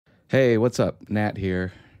Hey, what's up? Nat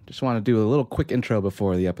here. Just want to do a little quick intro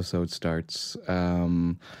before the episode starts.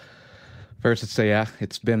 First, let's say,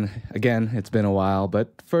 it's been a while,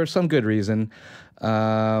 but for some good reason.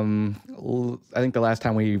 I think the last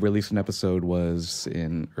time we released an episode was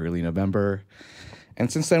in early November. And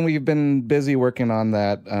since then, we've been busy working on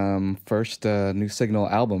that first New Signal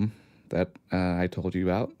album that I told you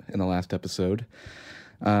about in the last episode.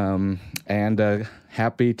 And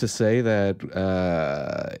happy to say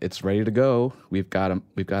that it's ready to go. We've got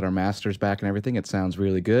our masters back and everything. It sounds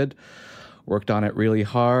really good. Worked on it really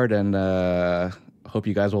hard, and hope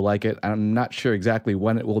you guys will like it. I'm not sure exactly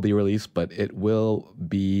when it will be released, but it will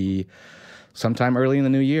be sometime early in the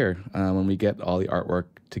new year when we get all the artwork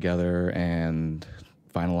together and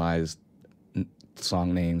finalize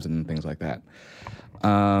song names and things like that.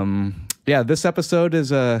 This episode is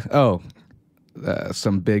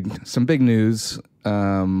some big news,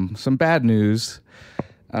 some bad news.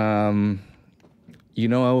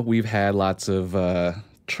 We've had lots of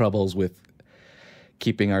troubles with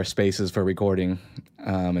keeping our spaces for recording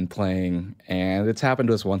and playing, and it's happened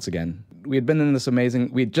to us once again. We'd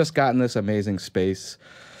just gotten this amazing space,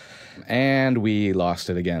 and we lost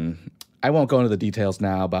it again. I won't go into the details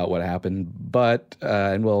now about what happened, but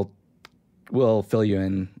and we'll fill you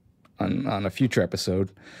in on a future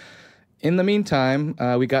episode. In the meantime,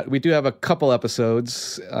 we do have a couple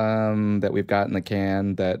episodes that we've got in the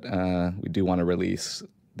can that we do want to release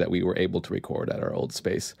that we were able to record at our old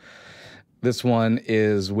space. This one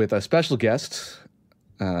is with a special guest,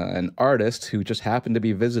 an artist who just happened to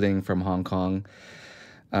be visiting from Hong Kong,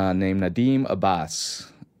 named Nadim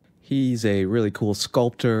Abbas. He's a really cool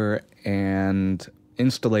sculptor and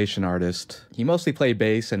installation artist. He mostly played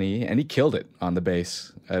bass, and he killed it on the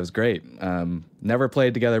bass. It was great. Never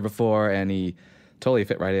played together before, and he totally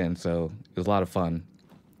fit right in, so it was a lot of fun.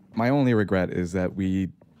 My only regret is that we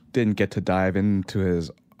didn't get to dive into his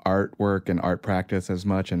artwork and art practice as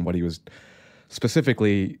much, and what he was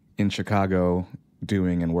specifically in Chicago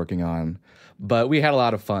doing and working on. But we had a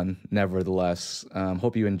lot of fun, nevertheless.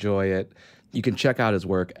 Hope you enjoy it. You can check out his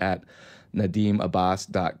work at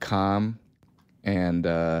nadimabbas.com. And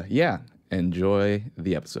enjoy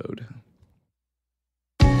the episode.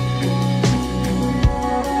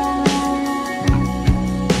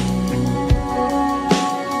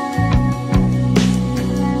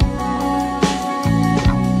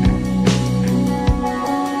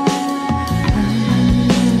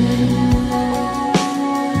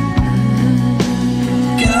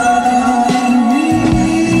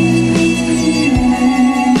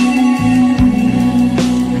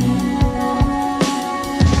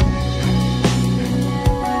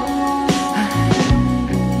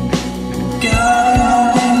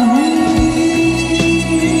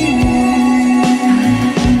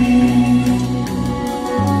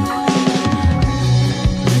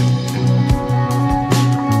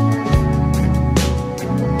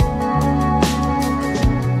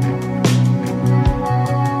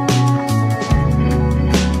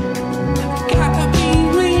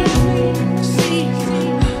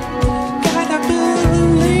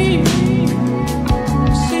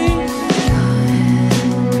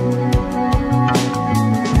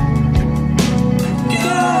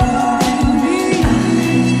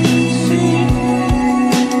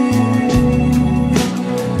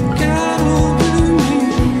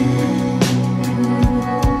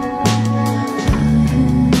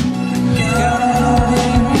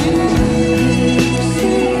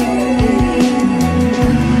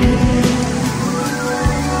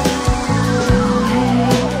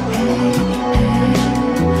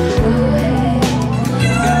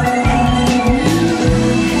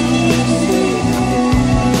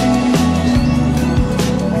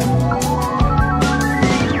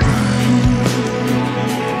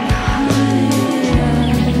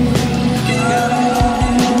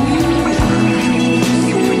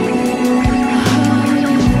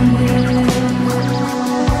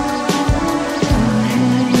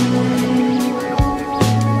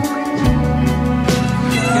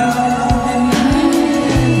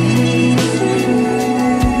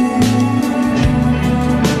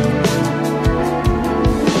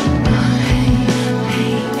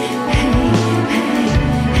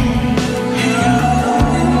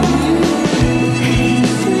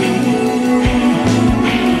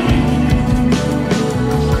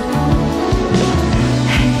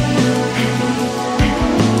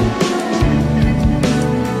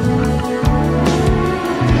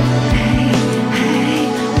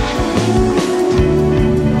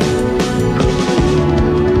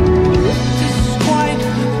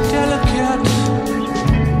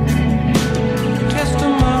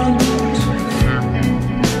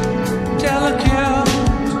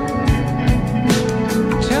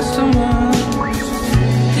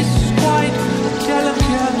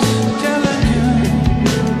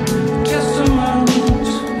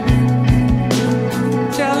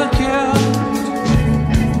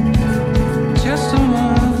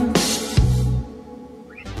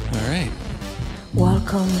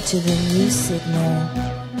 to the new signal.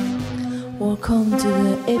 Welcome to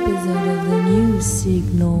the episode of the new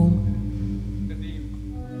signal.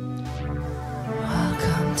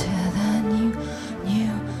 Welcome to the new.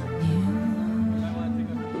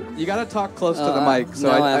 You gotta talk close to the mic. So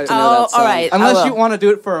I have to know that song. all right. Unless you want to do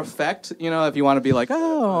it for effect, you know, if you want to be like,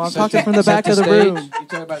 oh, I'm talking from the back of the room.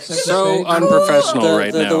 So unprofessional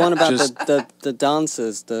right now. The one about Just- the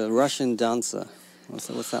dancers, the Russian dancer. What's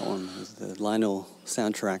that one? It's the Lionel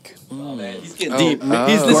soundtrack. He's getting deep.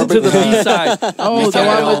 He's listening to the B-side. Oh, the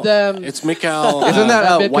one with It's Mikhail. Isn't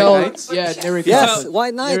that White Nights? Yeah, Lyric. Yes,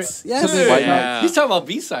 White Nights. Yes. Dude, White Yeah. He's talking about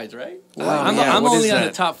B-sides, right? I'm yeah, I'm what only is on the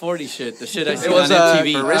that? top 40 shit. The shit I see was, on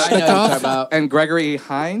MTV. I know what you're talking about. And Gregory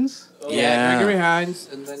Hines. Yeah. Gregory Hines.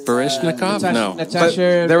 And then, Baryshnikov? No. But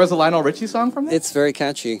Natasha. there was a Lionel Richie song from there? It's very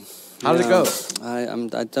catchy. How did it go? I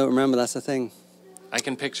don't remember. That's the thing. I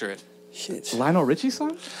can picture it. Shit. Lionel Richie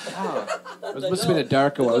song? It must have been a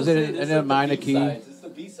darker one. Was it in a minor key? It's the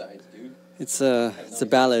B-sides, dude. It's a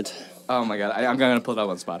ballad. Oh my god, I'm gonna pull it up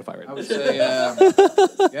on Spotify right I now. would say,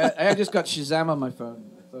 yeah, I just got Shazam on my phone.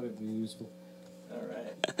 I thought it'd be useful. All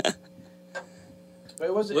right. But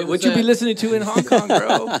it was, What you be listening to in Hong Kong,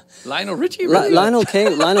 bro? Lionel Richie, really? Lionel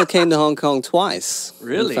came to Hong Kong twice.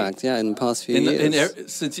 Really? In fact, yeah, in the past few in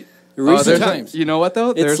years. since you, Recent times. You know what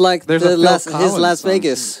though? It's like there's the a Phil his Collins Las song.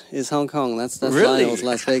 Vegas is Hong Kong. That's Really? Lionel's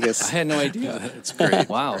Las Vegas. I had no idea. It's great.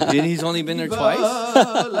 Wow. And he's only been there twice?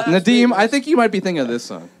 Nadim, I think you might be thinking of this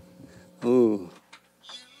song. Ooh.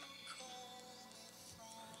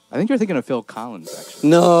 I think you're thinking of Phil Collins, actually.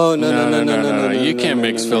 No. You can't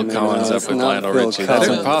mix Phil Collins up with Lionel Richie. That's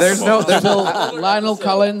impossible. There's no, Lionel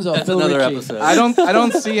Collins or That's Phil another Ritchie? episode. I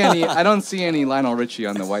don't see any Lionel Richie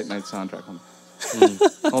on the White Nights soundtrack.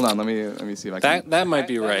 Hold on, let me see if I can. That might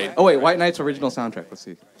be right. Oh wait, White Nights original soundtrack. Let's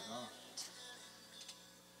see.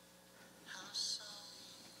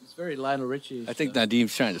 It's very Lionel Richie. I think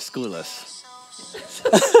Nadim's trying to school us.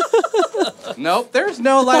 Nope, there's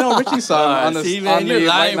no Lionel Richie song on the see, man, on the you're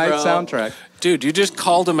lying, White Nights bro. soundtrack. Dude, you just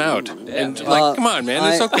called him out. And come on,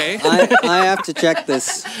 man, it's okay. I have to check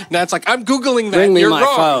this. Nat's like, I'm Googling that. Bring me You're my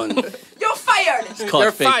wrong. phone. You're fired! It's called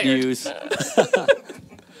They're fake fired. news.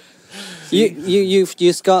 You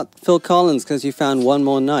got Phil Collins because you found One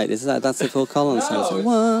More Night. That's the Phil Collins song.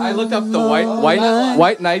 I looked up the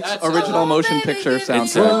White Nights original motion picture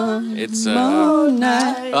soundtrack. It's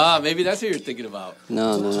Maybe that's what you're thinking about.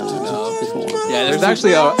 No. Different one. Yeah, There's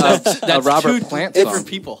actually a that's Robert two Plant different song.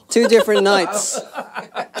 people. Two different nights.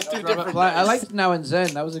 I liked Now and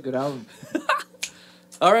Zen. That was a good album.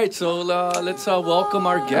 All right, so let's welcome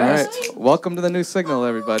our All guest. right, welcome to the new signal,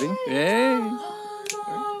 everybody. Hey.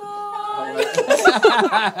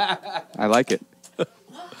 I like it.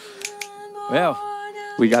 Well,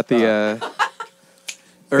 We got the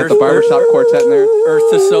barbershop quartet in there.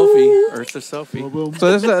 Earth to Sophie.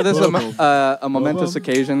 So this is a momentous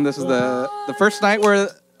occasion. This is the first night where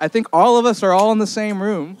I think all of us are all in the same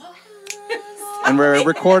room, and we're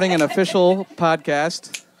recording an official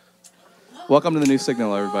podcast. Welcome to the new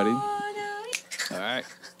signal, everybody. All right.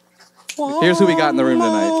 Here's who we got in the room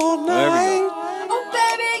tonight. There we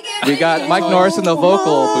go. We got Mike Norris in the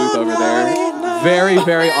vocal booth over there. Very,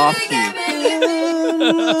 very off key.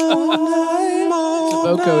 It's a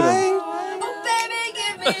vocoder.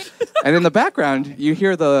 And in the background, you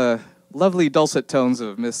hear the lovely dulcet tones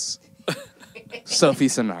of Miss Sophie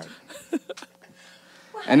Sinard.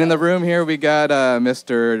 And in the room here, we got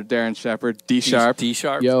Mr. Darren Shepard, D Sharp. D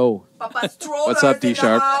Sharp. Yo. What's up, D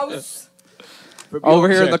Sharp? Over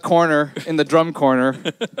here in the corner, in the drum corner,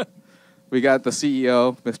 we got the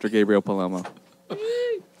CEO, Mr. Gabriel Palomo.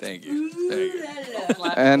 Thank you.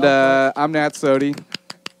 And I'm Nat Soti.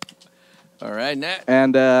 All right, Nat.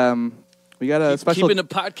 And we got a special. Keeping the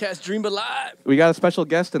podcast dream alive. We got a special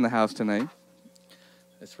guest in the house tonight,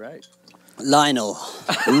 That's right. Lionel.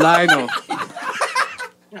 Lionel.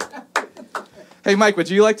 Hey, Mike, would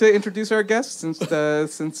you like to introduce our guest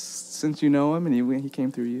since you know him and he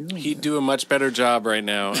came through you? He'd do a much better job right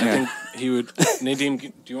now. I think he would. Nadim,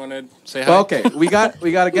 do you want to say hi? Well, okay, we got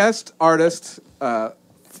a guest artist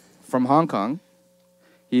from Hong Kong.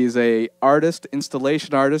 He's a artist,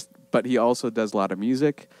 installation artist, but he also does a lot of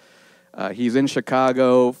music. He's in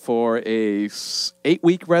Chicago for a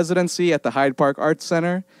 8-week residency at the Hyde Park Arts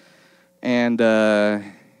Center, and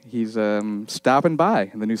he's stopping by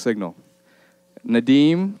in the new signal.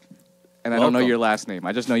 Nadim, and I don't know your last name.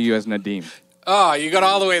 I just know you as Nadim. Oh, you got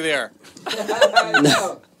all the way there.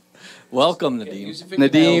 Welcome, Nadim.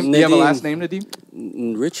 Nadim, do you have a last name,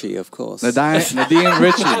 Nadim? Richie, of course. Nadim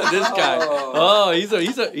Richie. This guy. Oh, he's a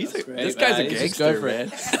this guy's a gangster, man.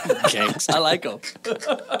 Gangsta. I like him.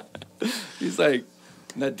 He's like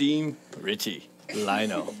Nadim Richie.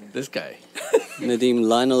 Lionel. This guy. Nadim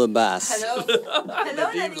Lionel Abbas.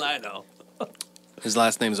 Nadim Lionel. His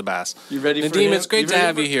last name's Abbas. You ready for Nadim, him? it's great to ready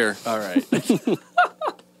have for- you here. All right.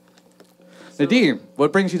 Nadim,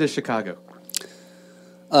 what brings you to Chicago?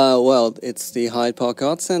 Well, it's the Hyde Park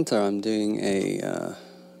Art Center. I'm doing a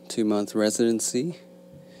 2-month residency.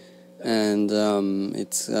 And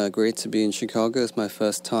it's great to be in Chicago. It's my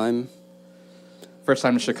first time. First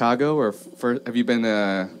time to Chicago, or have you been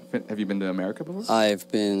to America before? I've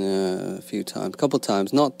been a few times, a couple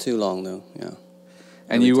times, not too long though. Yeah.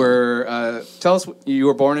 And you were tell us, you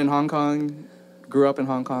were born in Hong Kong, grew up in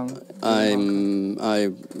Hong Kong. I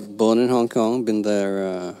born in Hong Kong, been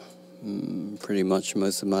there pretty much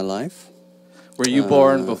most of my life. Were you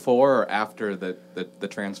born before or after the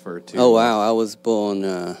transfer to? Oh wow, I was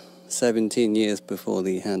born 17 years before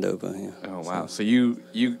the handover. Yeah. Oh wow! So you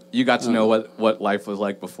got to know what life was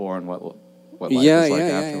like before and what life was like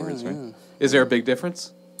afterwards, right? yeah. Is there a big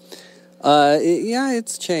difference? Yeah,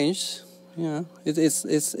 it's changed. Yeah, it's.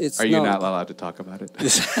 Are you not allowed to talk about it?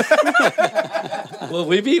 Will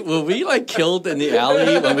we like killed in the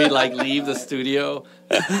alley when we like leave the studio?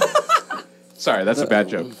 Sorry, that's a bad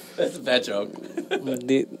joke. That's a bad joke.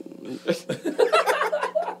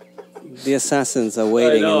 The assassins are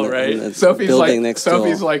waiting know, in the, right? in the Sophie's building next door.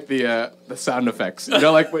 Sophie's like the sound effects. You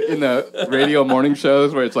know, like in the radio morning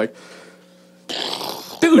shows where it's like,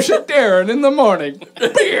 douche and Darren in the morning.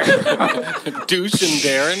 Douche and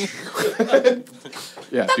Darren.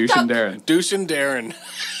 Yeah, douche and Darren. Douche and Darren.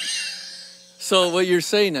 So what you're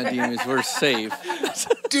saying, Nadim, is we're safe.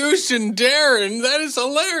 Douche and Darren. That is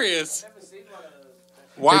hilarious.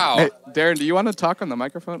 Wow. Hey, Darren, do you want to talk on the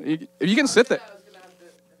microphone? You can sit there.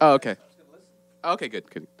 Oh, okay. Okay, good.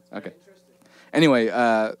 Okay. Anyway,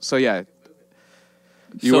 so yeah,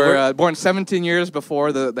 you were born 17 years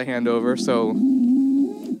before the handover, so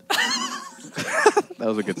that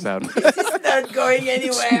was a good sound. It's not going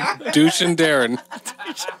anywhere. Douche and Darren.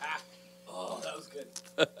 Oh, that was good.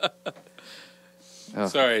 Oh.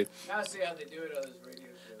 Sorry. Now see how they do it on this radio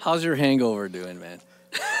show. How's your hangover doing, man?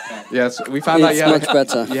 Yes, we found out It's you have much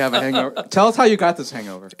better. You have a hangover. Tell us how you got this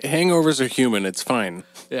hangover. Hangovers are human. It's fine.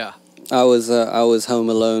 Yeah. I was home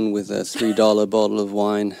alone with a $3 bottle of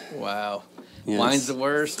wine. Wow. Yes. Wine's the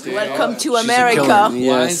worst. Dude. Welcome to She's a America. killer.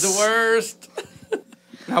 Yes. Wine's the worst.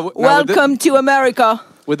 Now, Welcome to America.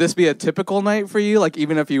 would this be a typical night for you? Like,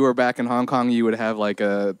 even if you were back in Hong Kong, you would have like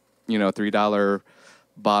a $3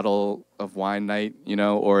 bottle of wine night,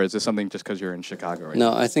 or is this something just because you're in Chicago right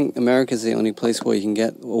now? No, I think America's the only place where you can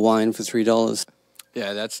get wine for $3.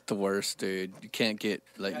 Yeah, that's the worst, dude. You can't get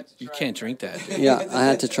you can't drink that, dude. Yeah, I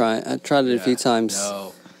had to try. I tried it a few times.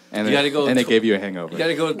 No. And You gotta go and it tw- gave you a hangover. You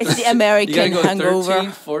gotta go. It's the You American gotta go hangover.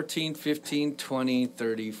 13, 14, 15, 20,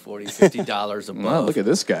 30, 40, $50 above. Wow, look at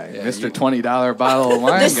this guy, Yeah, Mr. you- $20 bottle of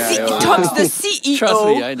wine The guy. over talks the CEO. Trust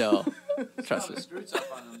me, I know. Trust me.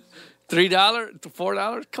 $3 to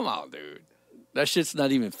 $4? Come on, dude. That shit's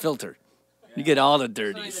not even filtered. You get all the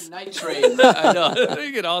dirties. Nitrate. I know.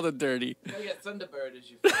 You get all the dirty. You get Thunderbird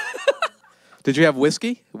as you. Did you have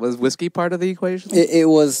whiskey? Was whiskey part of the equation? It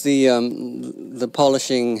was the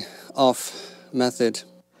polishing off method.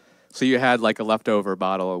 So you had like a leftover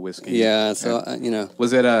bottle of whiskey. Yeah, so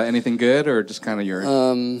Was it anything good or just kind of your?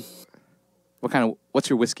 What's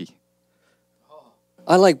your whiskey?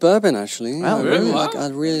 I like bourbon actually. Oh, I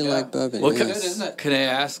really? really like bourbon. Well, yes. can I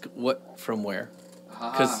ask from where?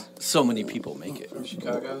 Because so many people make it.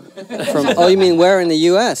 Chicago. You mean where in the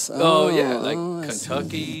U.S.? Oh, yeah, like I see.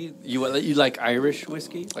 Kentucky. You like Irish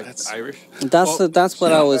whiskey? Like Irish? That's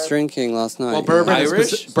what I was drinking last night. Well, bourbon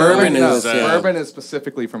Irish? is bourbon Bourbon is is, yeah. bourbon is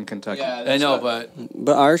specifically from Kentucky. Yeah, I know, but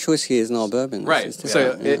But Irish whiskey is not bourbon. Right. It's just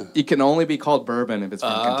So different, it can only be called bourbon if it's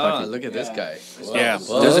from Kentucky. look at this guy. Whoa. Yeah.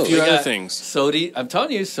 Whoa. There's a few We other got things. Soti, I'm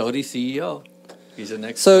telling you, Soti CEO. He's the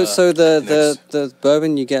next. So the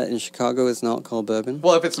bourbon you get in Chicago is not called bourbon.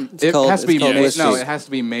 Well, it called- has to be it's called made, whiskey. no, it has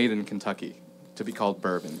to be made in Kentucky to be called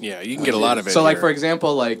bourbon. Yeah, you can get a lot of it. So, like here. for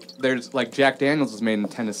example, like there's like Jack Daniel's is made in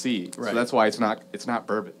Tennessee, Right. so that's why it's not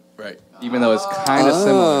bourbon, right. even though it's kind of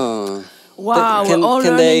similar. Oh. Wow, Can, we're all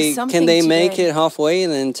can learning they something can they make today. it halfway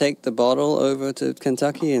and then take the bottle over to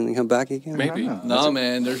Kentucky and come back again? maybe No,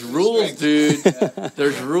 man. There's rules, dude.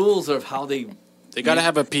 There's rules of how they. they got to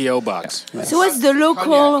have a PO box. So what's the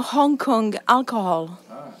local Hong Kong alcohol?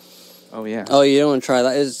 Oh yeah, Oh, you don't want to try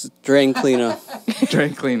that? It's drain cleaner.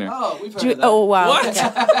 drain cleaner. Oh, we've heard Do, of that. oh wow. What?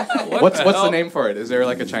 Okay. What's the hell? name for it? Is there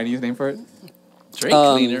like a Chinese name for it? Drink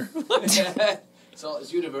cleaner.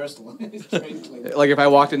 It's universal. It's drain cleaner. Like if I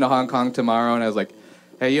walked into Hong Kong tomorrow and I was like,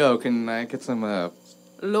 "Hey yo, can I get some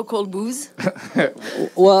local booze?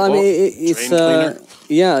 Well, I mean, it's drain cleaner?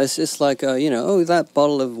 yeah, it's just like you know, oh, that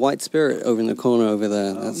bottle of white spirit over in the corner over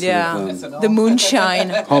there. That's Yeah, sort of, the moonshine,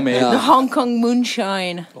 Homemade. the Hong Kong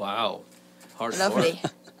moonshine. Wow. Hardcore. Lovely.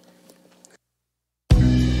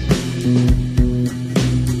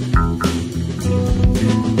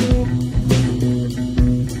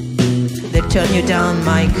 They'll turn you down,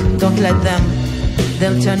 Mike. Don't let them.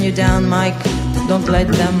 They'll turn you down, Mike. Don't let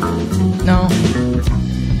them. No.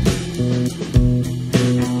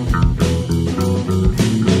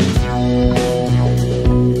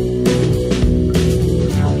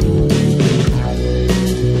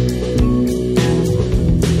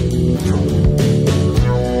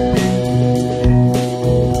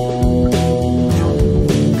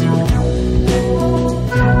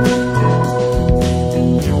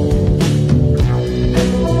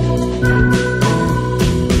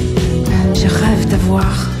 Je rêve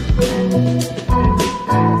d'avoir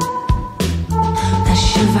un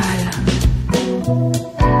cheval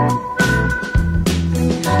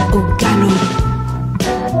au galop.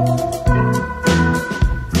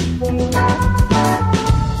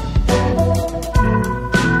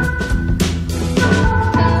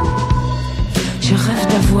 Je rêve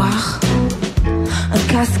d'avoir un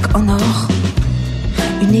casque en or,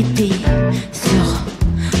 une épée sur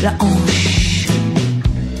la hanche.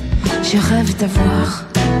 Je rêve d'avoir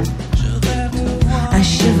un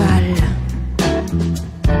cheval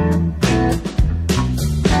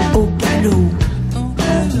au galop.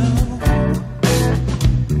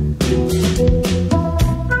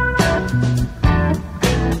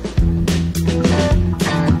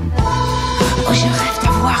 Oh, je rêve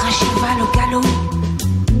d'avoir un cheval au galop,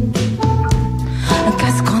 un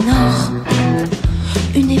casque en or,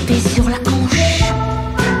 une épée sur la hanche.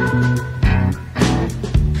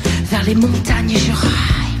 Vers les montagnes je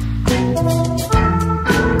raille,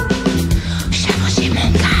 chevaucher mon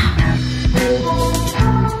gars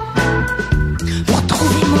pour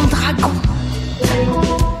trouver mon dragon,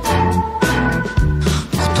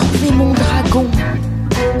 pour trouver mon dragon,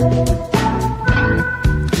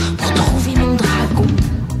 pour trouver mon dragon.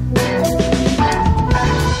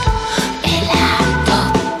 Et là,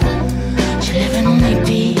 top, je lève mon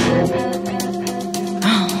épée.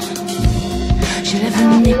 Ah. Je lève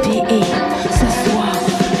mon épée et s'assoit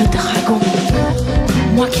le dragon.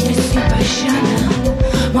 Moi qui ne suis pas jeune,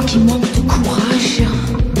 moi qui manque de courage,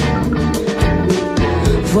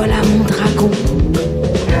 voilà mon dragon.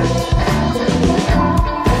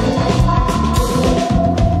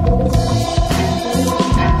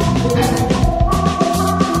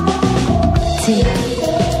 C'est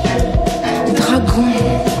dragon,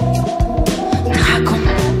 dragon.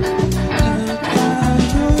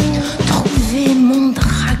 Trouver mon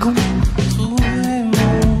dragon.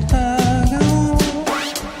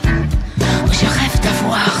 Je rêve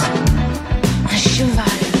d'avoir un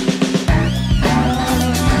cheval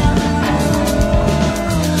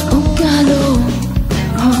au galop.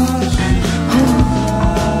 Oh,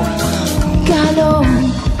 oh, galop.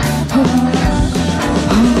 Oh,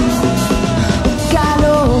 oh,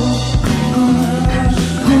 galop.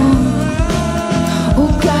 Oh, oh,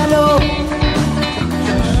 galop.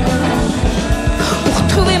 Pour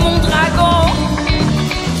trouver mon dragon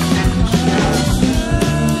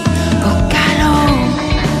au galop,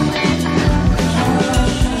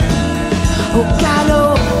 au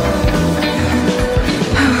galop.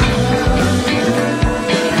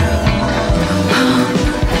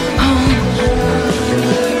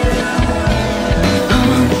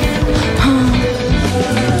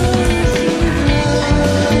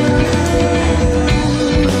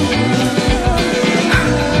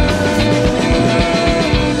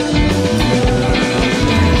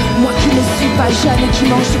 Moi qui ne suis pas jeune et qui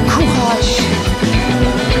manque de courage.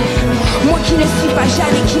 Moi qui ne suis pas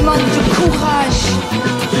jeune et qui manque de courage.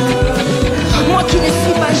 Moi qui ne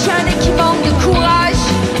suis pas jeune et qui manque de courage.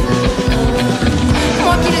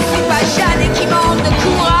 Moi qui ne suis pas jeune et qui manque de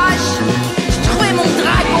courage. Trouver mon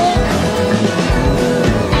dragon.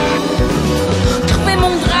 Trouver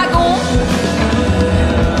mon dragon.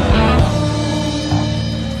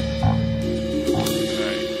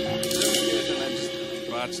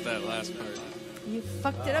 Watch that last part. You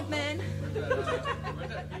fucked it up, man.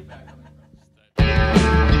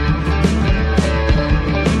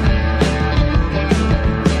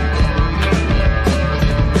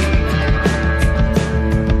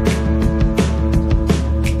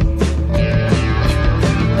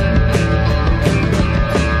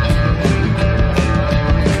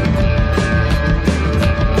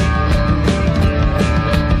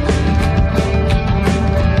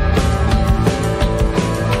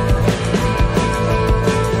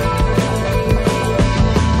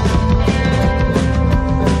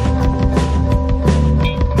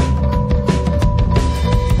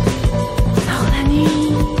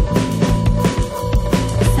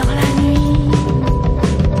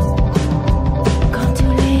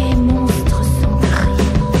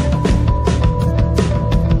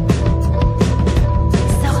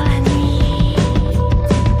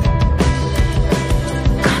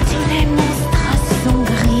 sont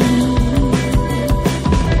gris.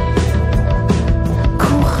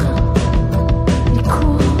 Cours, il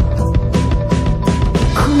court, cours.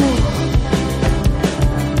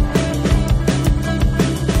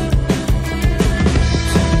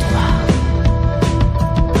 Tout droit.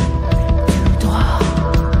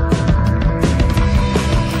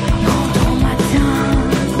 Il rentre au matin,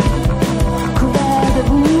 couvert de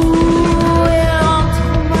boue, et rentre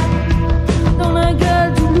dans la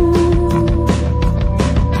gueule du loup.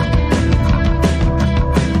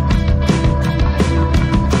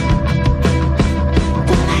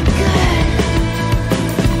 Dans la gueule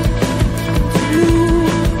du loup.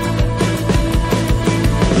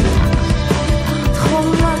 Entre au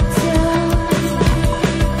matin,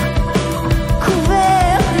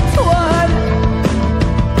 couvert d'étoiles.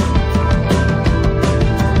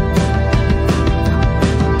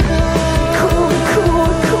 Cours,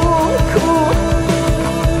 cours, cours, cours.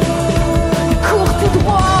 Cours tout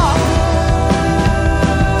droit.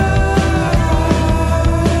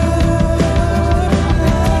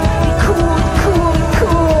 Cours, cours,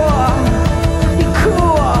 cours.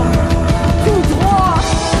 Cours tout droit.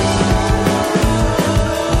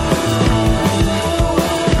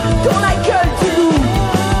 Dans la gueule du loup.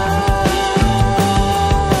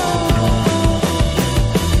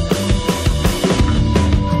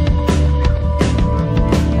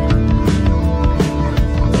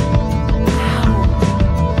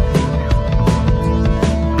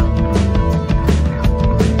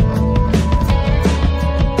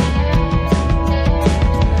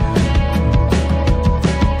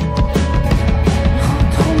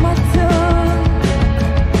 Rentre au matin,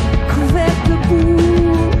 couvert de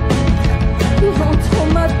boue. Il rentre au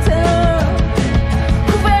matin,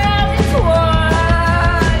 couvert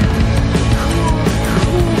d'étoiles.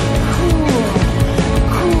 Cours, cours,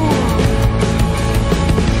 cours.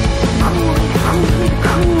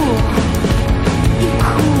 Il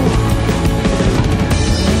court.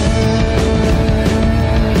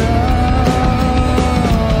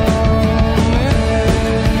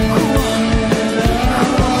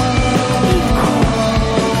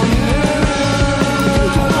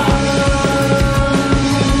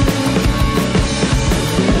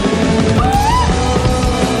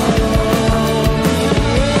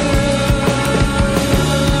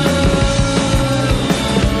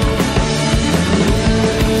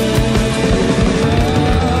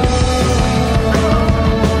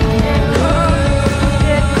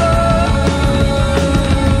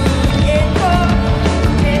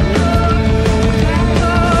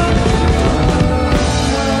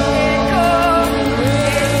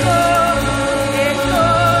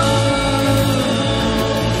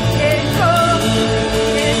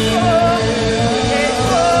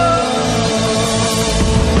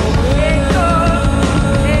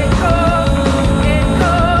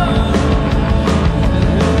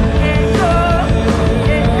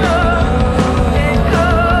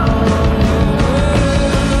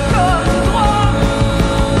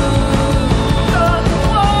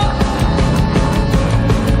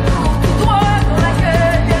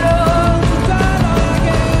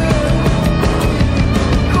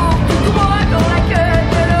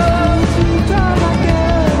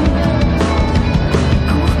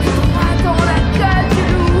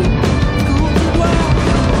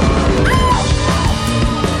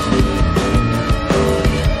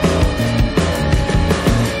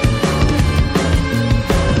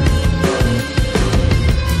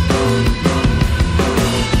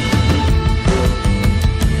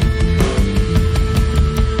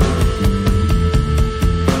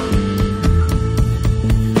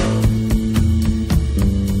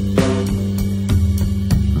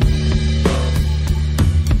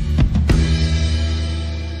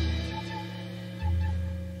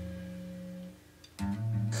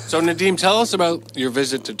 So Nadim, tell us about your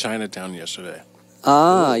visit to Chinatown yesterday.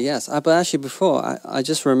 Yes. But actually, before, I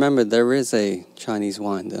just remembered there is a Chinese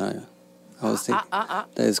wine that I was thinking that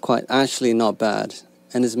is quite actually not bad,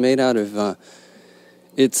 and it's made out of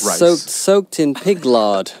it's Rice. soaked in pig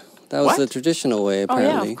lard. That was What? the traditional way, Oh yeah,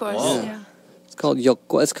 apparently. of course. Oh. Yeah. It's called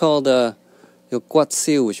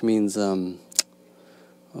yoguatziu, which means Yoguatsi.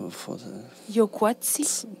 Yokwatsi.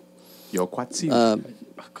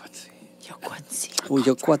 Yoguatsi.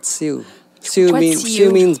 yoguatziu.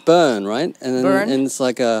 Siu means burn, right? And then, Burn? and it's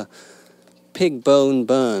like a pig bone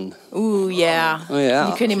burn. Ooh, yeah. Oh yeah.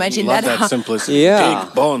 You can imagine Love that. that simplicity. Yeah.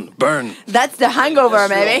 Pig, bone, burn. That's the hangover,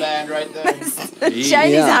 maybe. Band right there. Chinese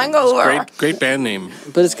Yeah. hangover. Great band name.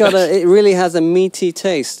 But it's got it really has a meaty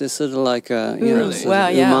taste. It's sort of like a, you know, Really? sort of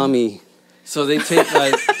Well, yeah. umami. So they take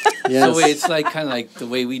like, Yes. so it's like kind of like the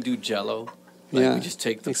way we do Jello. Like Yeah. we just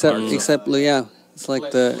take the Except, parts. except, yeah, It's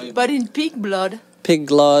like the But in pig blood.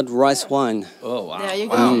 pig lard rice wine. Oh wow! There you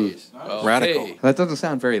go. Wow. Okay. Radical. That doesn't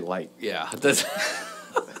sound very light. Yeah. That's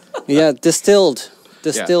Yeah, distilled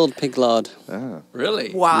pig lard. Oh.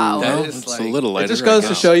 really Wow. That is It's like a little lighter. It just goes I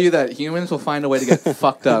to guess. show you that humans will find a way to get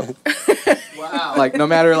fucked up. Wow. Like no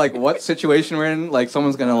matter like what situation we're in, like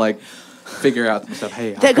someone's gonna like figure out some stuff.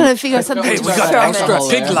 Hey, They're gonna figure something Hey, to we got ferment. extra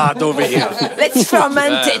pig lard over here. Let's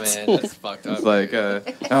ferment Ah, it. man, that's fucked up. it's like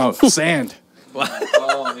oh sand.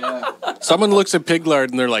 Oh, yeah. Someone looks at pig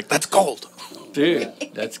lard and they're like, "That's gold." Dude,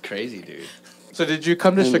 that's crazy, dude. So did you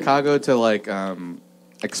come to Chicago to like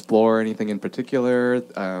explore anything in particular?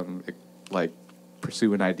 Like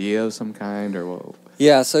pursue an idea of some kind or what?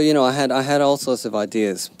 Yeah, so you know, I had all sorts of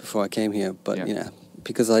ideas before I came here, but Yeah. you know,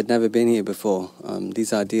 because I'd never been here before,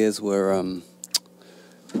 these ideas were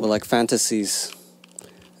like fantasies,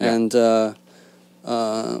 Yeah. and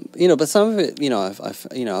you know, but some of it, you know,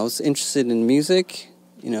 I was interested in music,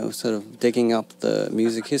 you know, sort of digging up the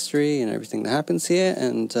music history and everything that happens here,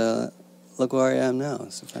 and look where I am now.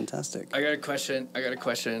 It's fantastic. I got a question.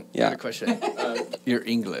 Yeah. Your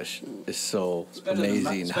English is so better than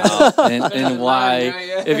amazing. mine. How and why? mine,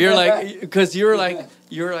 yeah. If you're like, because you're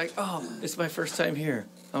like, oh, it's my first time here.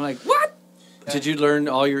 I'm like, what? Did you learn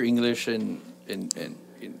all your English in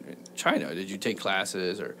China? Did you take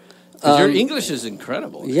classes or? 'Cause your English is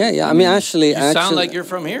incredible. Yeah. I mean, actually, you sound like you're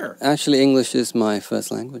from here. Actually, English is my first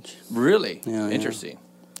language. Really? Yeah. Interesting.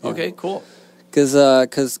 Okay, cool.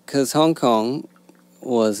 Because Hong Kong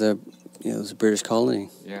was a British colony.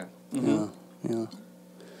 Yeah. Yeah.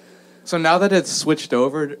 So now that it's switched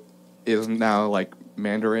over, is now like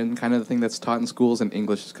Mandarin kind of the thing that's taught in schools, and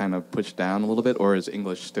English is kind of pushed down a little bit, or is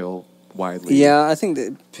English still widely? Yeah, I think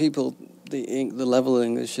that the level of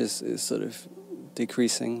English is sort of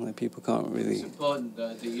decreasing. Like people can't It's really. important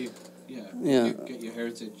that you get your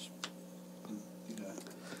heritage. You know.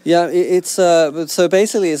 Yeah, it's but so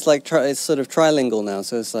basically it's like it's sort of trilingual now.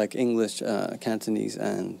 So it's like English, Cantonese,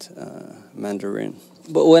 and Mandarin.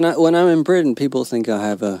 But when I'm in Britain, people think I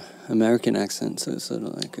have a American accent. So it's sort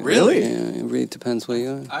of like Really? Yeah, it really depends where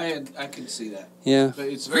you are. I can see that. Yeah, But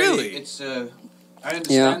it's Really? It's I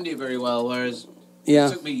understand you very well, whereas yeah.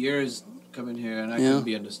 it took me years coming here and I Yeah. couldn't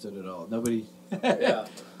be understood at all. Nobody. Yeah.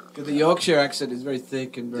 Because the Yorkshire accent is very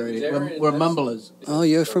thick and very. We're mumblers. Oh,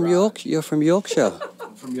 you're from York. You're from Yorkshire.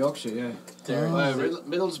 I'm from Yorkshire, yeah.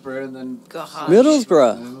 Middlesbrough and then. Gosh.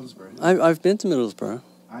 Middlesbrough. Middlesbrough. I've been to Middlesbrough.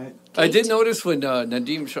 I did notice when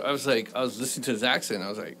Nadim, I was listening to his accent. I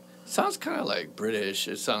was like, sounds kind of like British.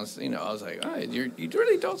 It sounds, I was like, oh, you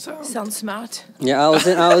really don't sound. Sounds smart. Yeah, I was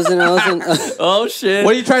in. Oh shit!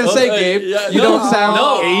 What are you trying to say, Gabe? You don't sound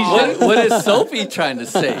Asian. What is Sophie trying to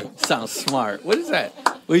say? Sounds smart. What is that?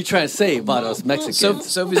 What are you trying to say about us Mexicans?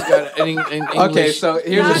 Sophie's got an English. Okay, so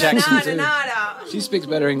here's She speaks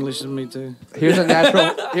better English than me too. here's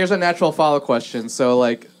a natural follow question. So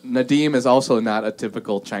like Nadim is also not a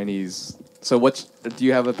typical Chinese. So do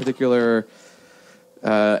you have a particular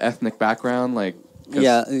ethnic background? Like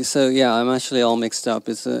Yeah, so I'm actually all mixed up.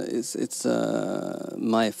 It's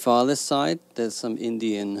my father's side. There's some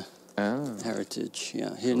Indian heritage.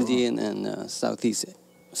 Yeah, Indian and South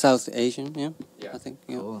Asian. Yeah, I think.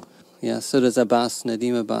 Yeah. Cool. Yeah. So there's Abbas,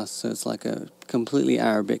 Nadim Abbas. So it's like a completely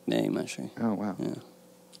Arabic name, actually. Oh wow. Yeah.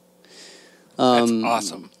 That's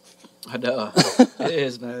awesome. I know. It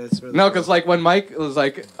is, man. It's really No, because like when Mike was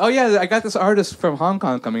like, "Oh yeah, I got this artist from Hong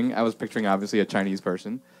Kong coming," I was picturing obviously a Chinese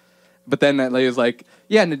person, but then that lady was like,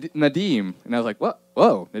 "Yeah, Nadim," and I was like, "What?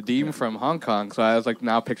 Whoa, Nadim from Hong Kong." So I was like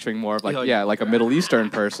now picturing more of like like a Middle Eastern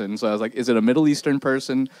person. So I was like, "Is it a Middle Eastern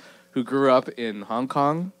person who grew up in Hong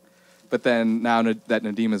Kong?" But then now that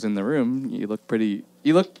Nadim is in the room, you look pretty.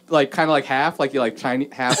 You look like kind of like half, like you're like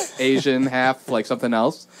Chinese, half Asian, half like something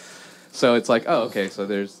else. So it's like, oh, okay. So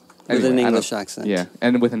there's. With an I don't- English accent. Yeah,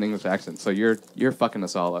 and with an English accent. So you're fucking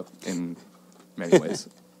us all up in many ways.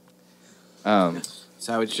 That's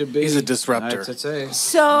how it should be. He's a disruptor. That's it.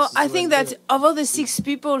 So I think that of all the 6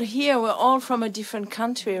 people here, we're all from a different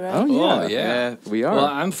country, right? Oh yeah, we are. Well,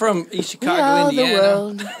 I'm from East We are Chicago, Indiana. the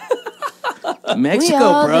world. Mexico, We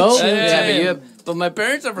are bro. the Yeah, but my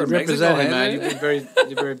parents are from Mexico, Representing, man. man.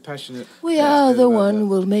 You're very passionate. We are the one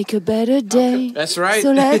who'll make a better day. That's right.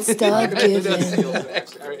 So let's start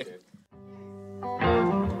giving.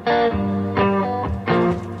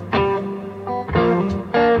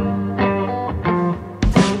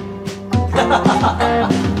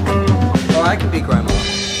 Oh, I can be grandma.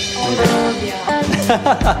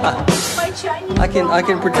 I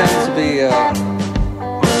can pretend to be.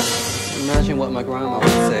 Imagine what my grandma would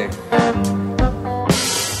say.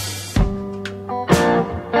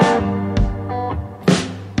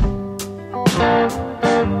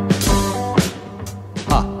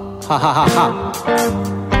 哈哈哈哈哈。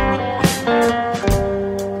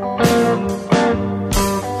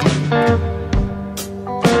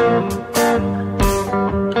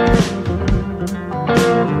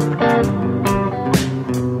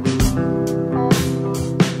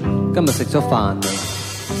今日食咗飯未？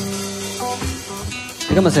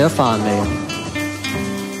你今日食咗飯未？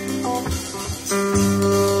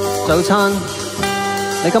早餐，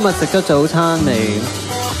你今日食咗早餐未？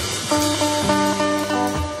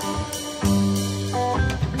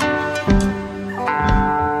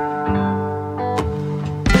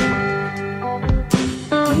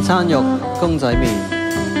午餐肉、公仔麵、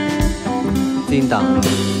煎蛋。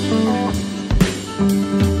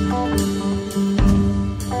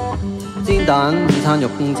煎蛋、午餐肉、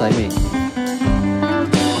公仔麵，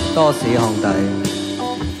多士烘底。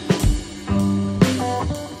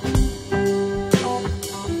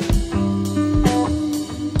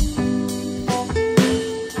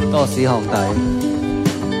多士烘底，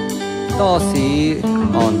多士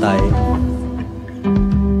烘底，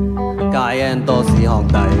戒煙多士烘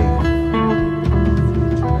底。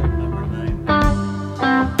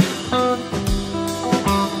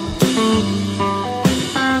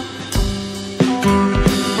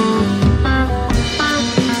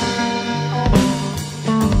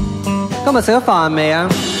今日食咗飯未啊？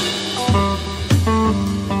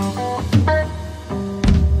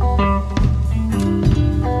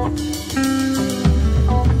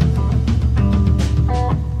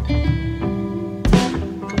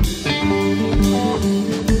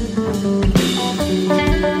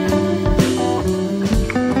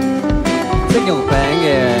蒸肉餅嘅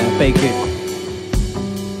秘訣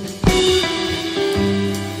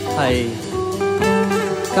係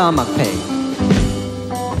加麥皮。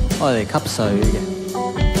愛嚟吸水嘅，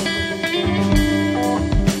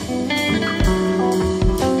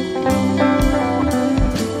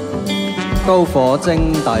高火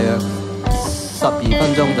蒸大約12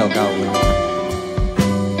分鐘就夠嘅。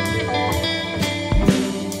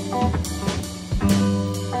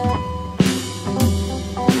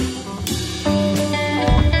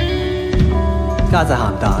加隻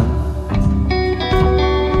鹹蛋，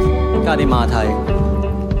加啲馬蹄。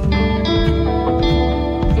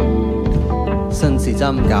順時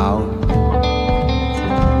針搞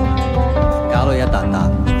到一笪笪。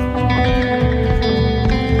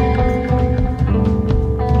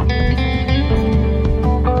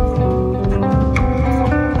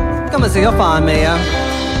今日食咗飯未啊？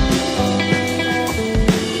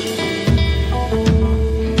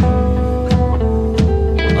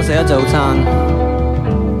我食咗早餐，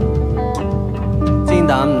煎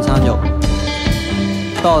蛋午餐肉，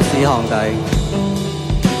多士烘底。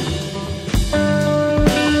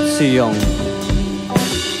薯蓉、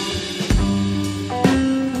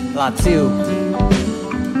辣椒、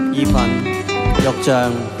意粉、肉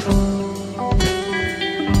醬。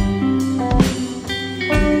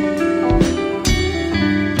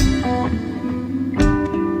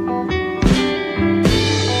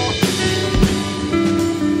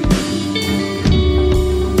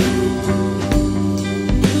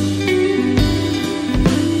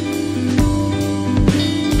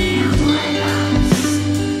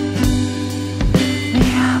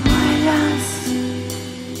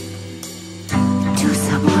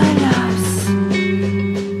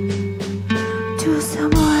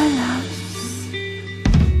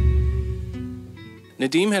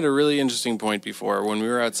Nadim had a really interesting point before. When we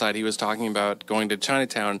were outside, he was talking about going to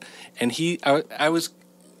Chinatown, and I was,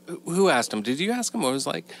 who asked him? Did you ask him what it was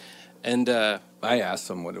like? And I asked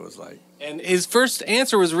him what it was like. And his first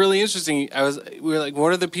answer was really interesting. We were like,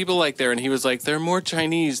 what are the people like there? And he was like, they're more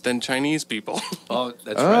Chinese than Chinese people. Oh,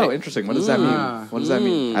 that's right. Oh, interesting. What does that mean? What does that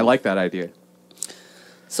mean? I like that idea.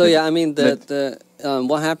 So yeah, I mean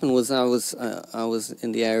what happened was I was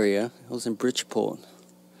in the area. I was in Bridgeport.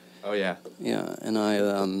 Oh yeah. Yeah, and I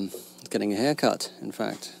was getting a haircut. In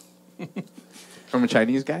fact. From a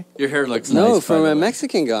Chinese guy? Your hair looks nice. No, from a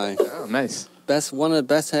Mexican guy. Oh, nice. One of the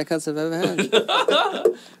best haircuts I've ever had.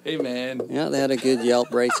 Hey man. Yeah, they had a good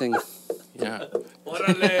Yelp rating. Yeah. What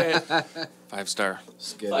are they? 5-star.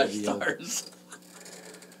 5 stars.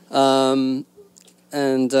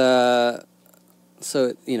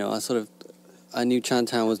 So I knew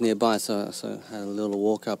Chinatown was nearby, so I had a little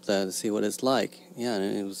walk up there to see what it's like. Yeah,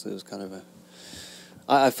 and it was kind of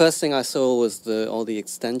a. First thing I saw was all the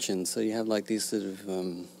extensions. So you have like these sort of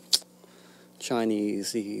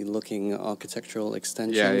Chinese-looking architectural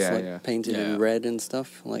extensions, painted in red and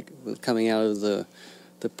stuff, like coming out of the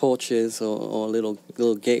porches or little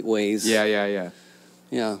gateways. Yeah.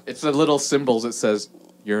 Yeah. It's the little symbols that says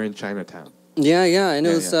you're in Chinatown. Yeah, and it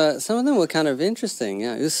Yeah, was some of them were kind of interesting.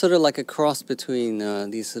 Yeah, it was sort of like a cross between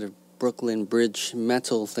these sort of Brooklyn Bridge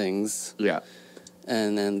metal things Yeah.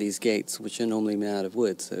 and then these gates, which are normally made out of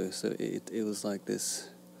wood. So it was like this.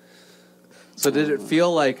 So did it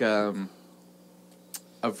feel like a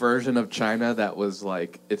version of China that was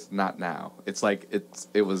like it's not now? It's like it's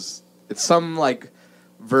some like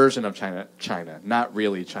version of China, not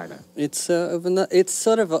really China. It's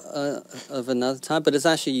sort of another time, but it's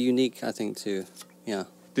actually unique, I think, too. Yeah.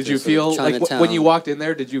 Did The you sort of feel like when Chinatown you walked in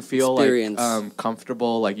there? Did you feel experience. like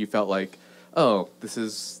comfortable? Like you felt like, oh, this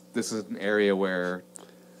is an area where,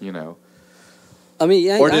 you know. I mean,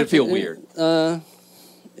 yeah. Or did it feel weird? I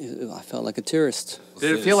felt like a tourist.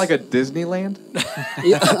 Did it feel like a Disneyland?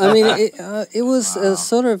 Yeah, I mean, it was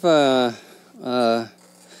sort of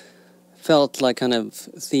felt like kind of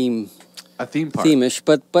A theme park. theme-ish,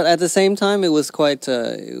 but at the same time, it was quite.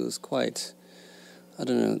 I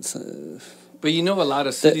don't know. It's, But you know, a lot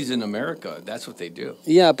of cities in America, that's what they do.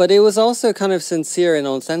 yeah, but it was also kind of sincere and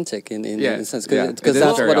authentic in a sense, yeah. because It is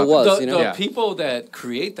that's very what it was. The, You know, the Yeah. people that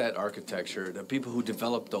create that architecture, the people who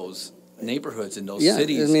develop those neighborhoods in those Yeah,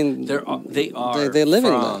 cities, I mean, they are they're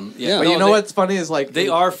living from, there. Yeah. But no, you know they- what's funny is like They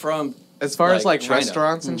are from as far as like China.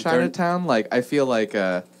 restaurants in Chinatown. Like I feel like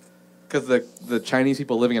because the Chinese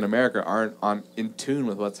people living in America aren't in tune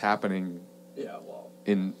with what's happening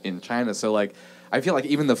in China. So like I feel like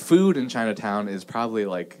even the food in Chinatown is probably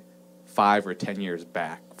like 5 or 10 years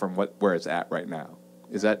back from where it's at right now.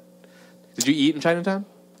 Is that? Did you eat in Chinatown?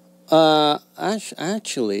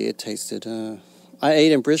 actually, it tasted. I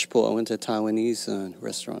ate in Bridgeport. I went to a Taiwanese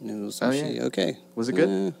restaurant, and it was actually okay. Was it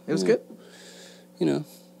good? It was good. You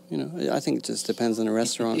know, I think it just depends on the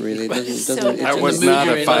restaurant, really. It doesn't, So it That doesn't- was mood not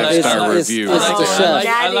you're a in. 5-star It's- review. it's the chef.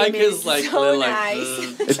 I like Nadim his is like so little,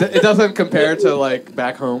 nice. It doesn't compare to like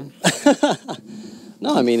back home.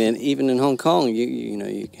 No, I mean, even in Hong Kong, you know,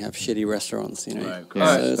 you have shitty restaurants. You know, Right. so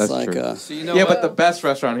Yeah, it's that's like true. So you know Yeah, what? but the best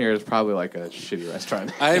restaurant here is probably like a shitty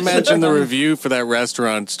restaurant. I imagine the review for that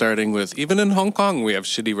restaurant starting with, even in Hong Kong, we have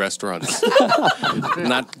shitty restaurants.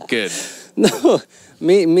 Not good. no,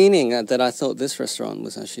 meaning that I thought this restaurant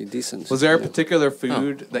was actually decent. Was there a you know. particular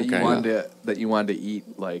food that you okay. wanted to eat,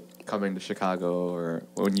 like coming to Chicago or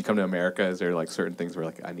when you come to America? Is there like certain things where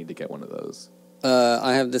like I need to get one of those?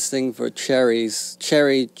 I have this thing for cherries,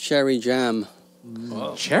 cherry jam.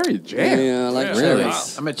 Cherry jam. Yeah, I like Yeah. cherries. Wow.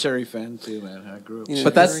 I'm a cherry fan too, man. I grew up. You know,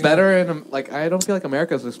 But that's cherry- better in like I don't feel like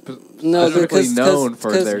America's No, specifically because known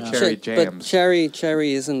for their because cherry But jams.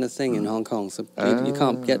 cherry isn't a thing in Hong Kong, so you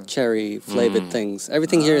can't get cherry flavored things.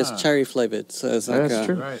 Everything here is cherry flavored, so it's like That's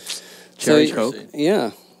true. Right. Cherry so, Coke.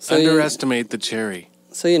 Yeah. So Underestimate the cherry.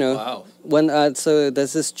 so you know Wow. when so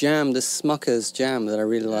there's this jam, this Smucker's jam that I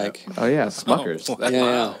really like. Oh yeah, Smuckers. Oh,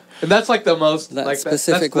 Yeah. And that's like the most That like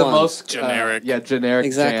specific that's the one. most Generic. generic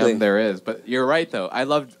Exactly. jam there is. But you're right though. I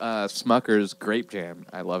love Smucker's grape jam.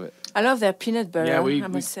 I love it. I love their peanut butter. Yeah, I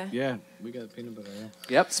must say. we got peanut butter. Yeah.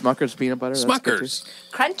 Yep, Smucker's peanut butter. that's good too. Smuckers.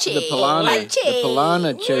 Crunchy. The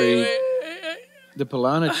Polana cherry. The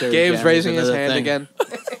Polana cherry. Gabe's jam is raising his another hand thing. again.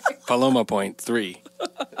 Paloma Point 3.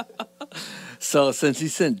 So since he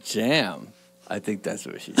said jam, I think that's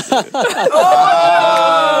what she did. Oh!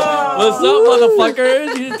 What's up, motherfuckers?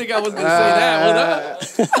 You didn't think I was gonna say that?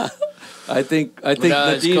 What up? I think No, it's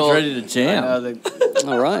Nadim's called- ready to jam. I know the-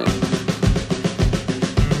 All right.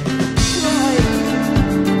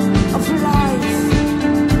 Of life.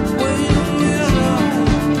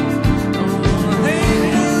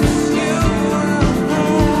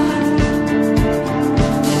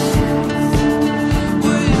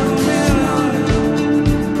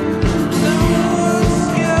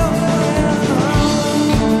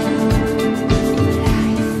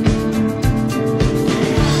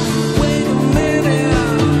 Wait a minute.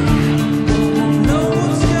 No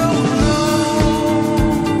one's going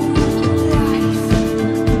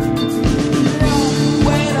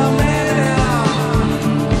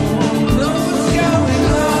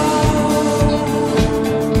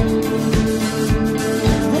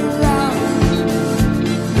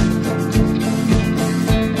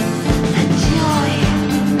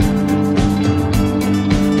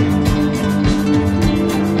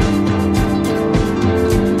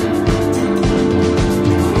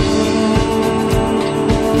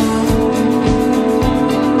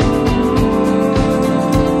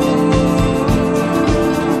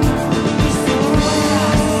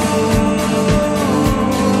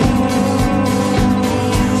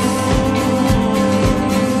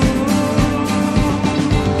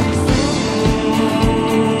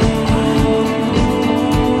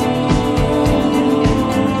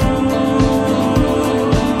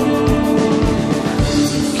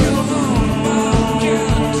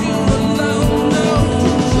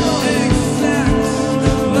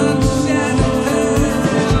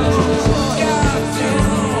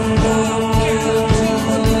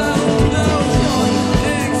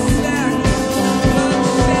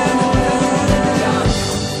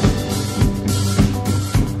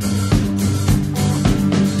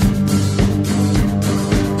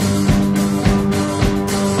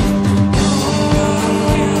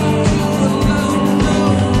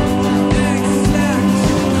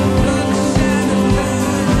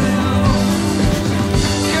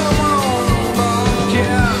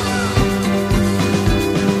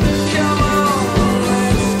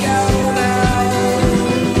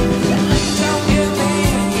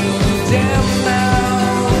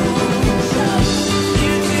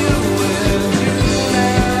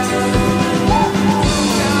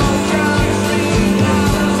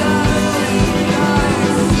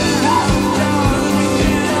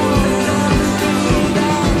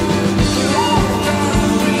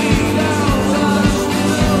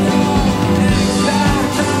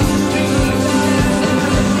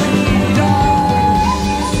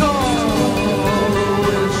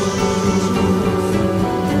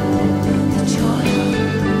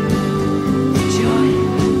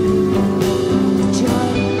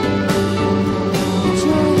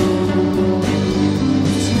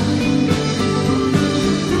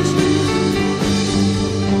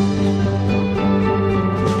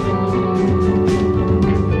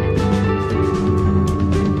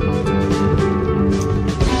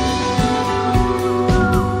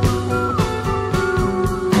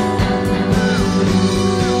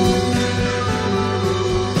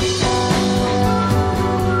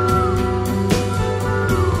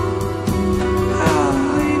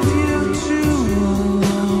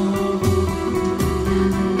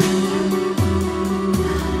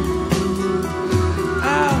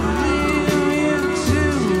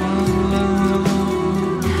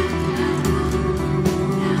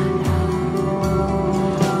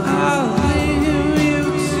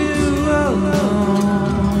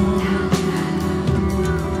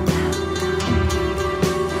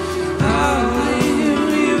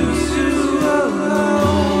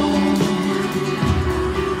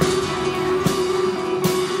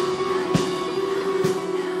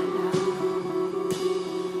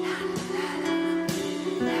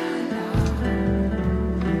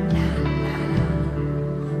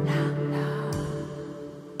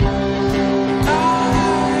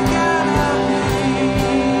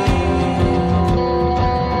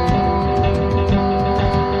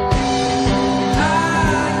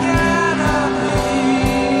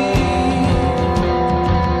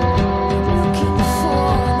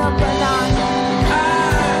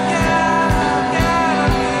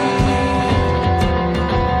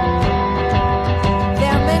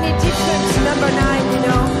number 9, you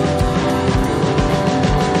know.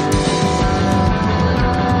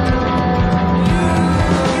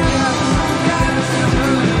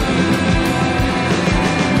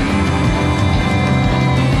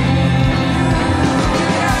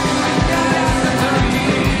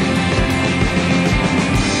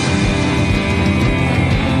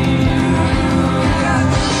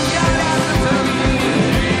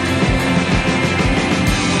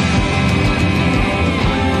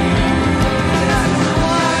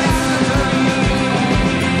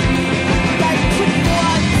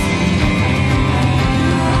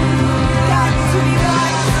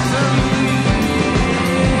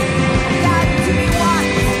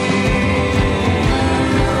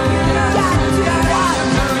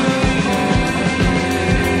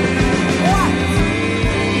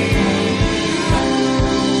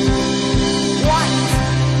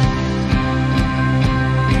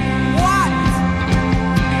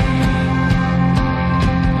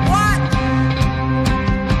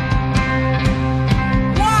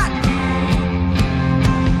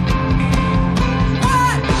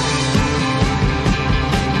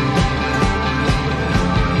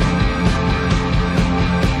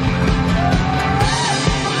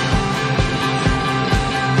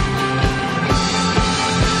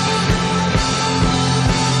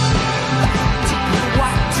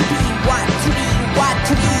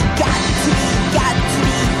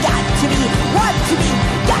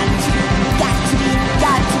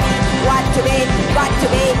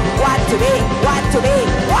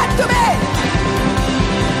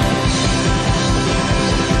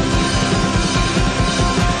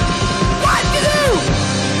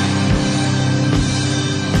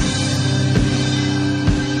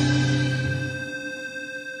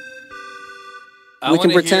 We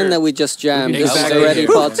can pretend that we just jammed. This is already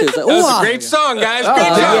part 2. It's like, that was a great song, guys. Great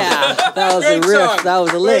job. Yeah, that was a riff. Song. That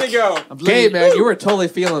was a lick. Way to go. Okay, man, you were totally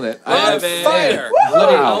feeling it. On fire.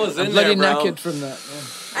 I was in Bloody there, bro. naked from that.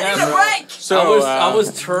 I need a break. So I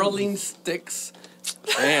was twirling sticks.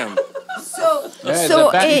 damn.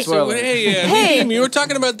 Hey, Nadim, you were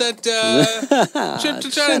talking about that trip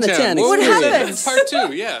to Chinatown. What happened? Part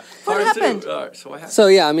 2, yeah. What happened? So what happened? So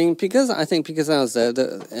yeah, I mean, because I was there,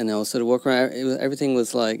 sort of walking around, everything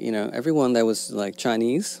was like, you know, everyone there was like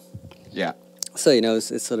Chinese. Yeah. So, you know,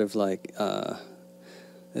 it's sort of like,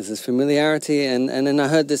 there's this familiarity, and then I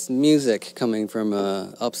heard this music coming from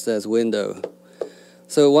a upstairs window.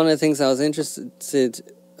 So one of the things I was interested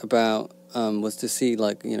about was to see,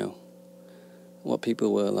 like, you know, what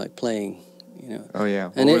people were like playing, you know. Oh yeah.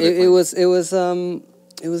 And it was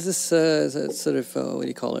this sort of what do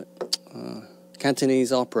you call it?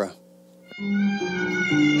 Cantonese opera.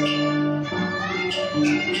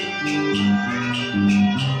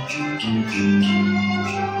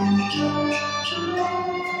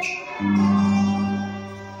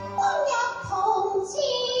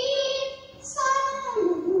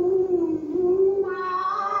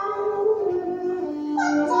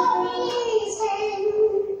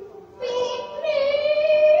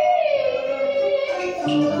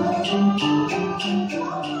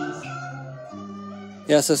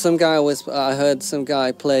 Yeah, so I heard some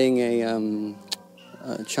guy playing a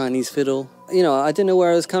Chinese fiddle. You know, I didn't know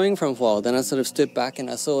where it was coming from for a while. Then I sort of stood back and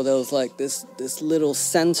I saw there was like this little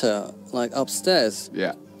center like upstairs.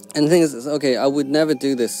 Yeah. And the thing is, okay, I would never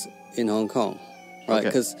do this in Hong Kong, right?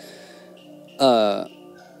 Because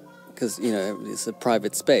you know, it's a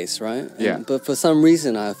private space, right? Yeah. But for some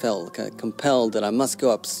reason, I felt compelled that I must go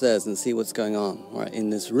upstairs and see what's going on, right, in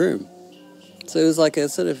this room. So it was like a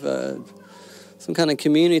sort of some kind of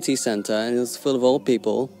community center, and it was full of old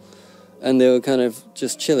people, and they were kind of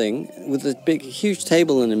just chilling with a big, huge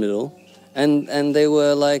table in the middle, and they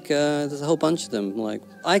were like, there's a whole bunch of them. Like,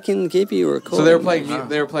 I can give you a recording. So they were playing.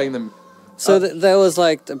 They were playing them. So there was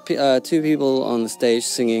like 2 people on the stage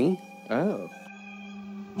singing. Oh.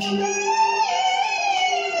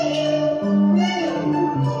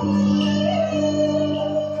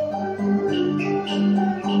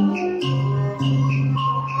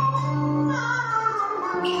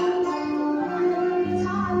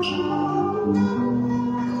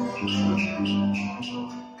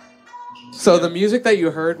 So the music that you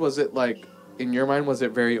heard, was it like, in your mind, was it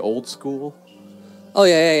very old school? Oh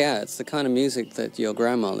yeah. It's the kind of music that your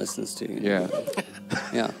grandma listens to. Yeah.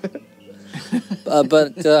 Yeah.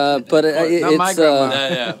 But it's my grandma.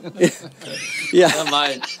 yeah. Not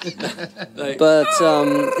mine. Like, But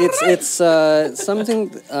it's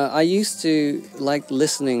something I used to like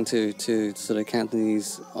listening to sort of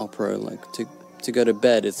Cantonese opera, like to go to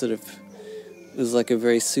bed. It was like a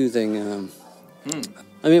very soothing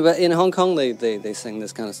I mean, but in Hong Kong, they sing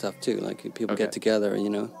this kind of stuff too. Like people Okay. get together, you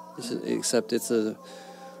know. Except it's a.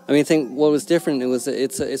 I mean, I think what was different.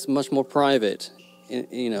 It's much more private,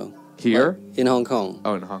 you know. Here? Like in Hong Kong.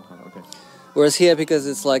 Oh, in Hong Kong. Okay. Whereas here, because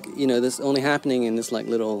it's like, you know, this only happening in this like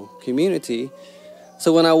little community.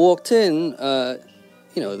 So when I walked in,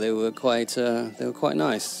 you know, they were quite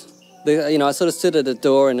nice. They, you know, I sort of stood at the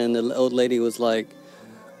door, and then the old lady was like,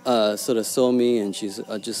 sort of saw me, and she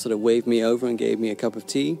just sort of waved me over and gave me a cup of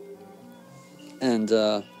tea. And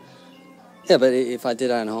yeah, but if I did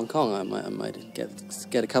that in Hong Kong, I might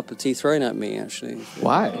get a cup of tea thrown at me. Actually.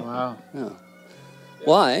 Why? Wow. Yeah.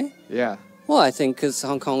 Why? Yeah. Well, I think because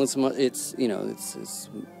Hong Kong is it's you know it's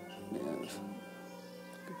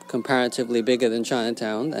comparatively bigger than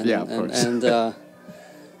Chinatown, and Yeah, of course.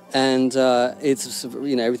 and it's,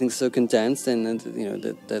 you know, everything's so condensed, and you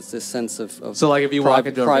know there's this sense of So like if you walk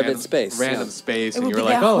into a private random space, random yeah. space, It and would you're be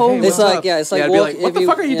like, their oh, home. hey, It's what's like up? yeah, it's like yeah, I'd be like, what the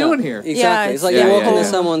fuck are you doing here? Exactly, Yeah, it's like it's- you yeah, walk into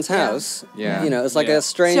yeah. someone's Yeah. house. Yeah. You know, it's like Yeah. a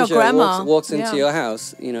stranger grandma. walks into Yeah. your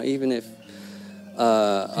house. You know, even if.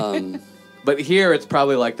 But here it's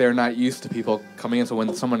probably like they're not used to people coming in, so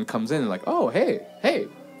when someone comes in, they're like, oh, hey.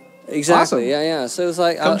 Exactly. Awesome. Yeah. So it's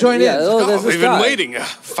like Come join yeah, in. Oh, Oh, there's this we've been guy. waiting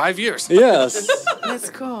 5 years. Yes. That's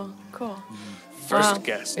cool. First Wow.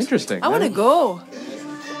 guest. Interesting. I want to go.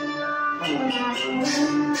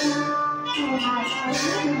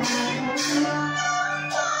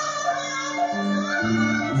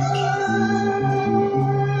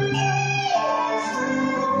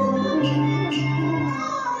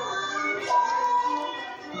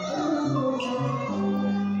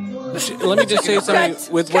 Let me just say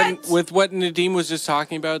something with Cut. what Nadim was just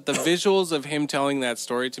talking about. The visuals of him telling that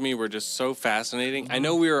story to me were just so fascinating. I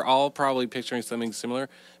know we were all probably picturing something similar,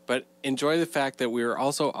 but enjoy the fact that we were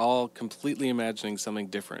also all completely imagining something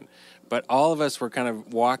different. But all of us were kind of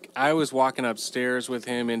I was walking upstairs with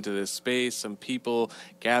him into this space. Some people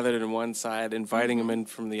gathered on one side, inviting him in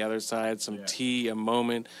from the other side. Some tea, a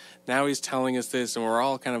moment. Now he's telling us this, and we're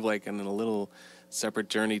all kind of like in a little separate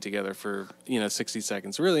journey together for 60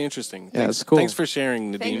 seconds. Really interesting. Yeah, Thanks, it's cool. Thanks for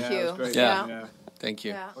sharing, Nadim. Thank Yeah, you. it was great. Yeah. Yeah. Thank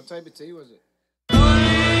you. Yeah. What type of tea was it?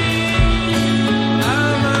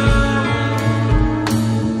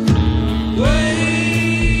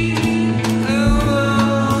 Wait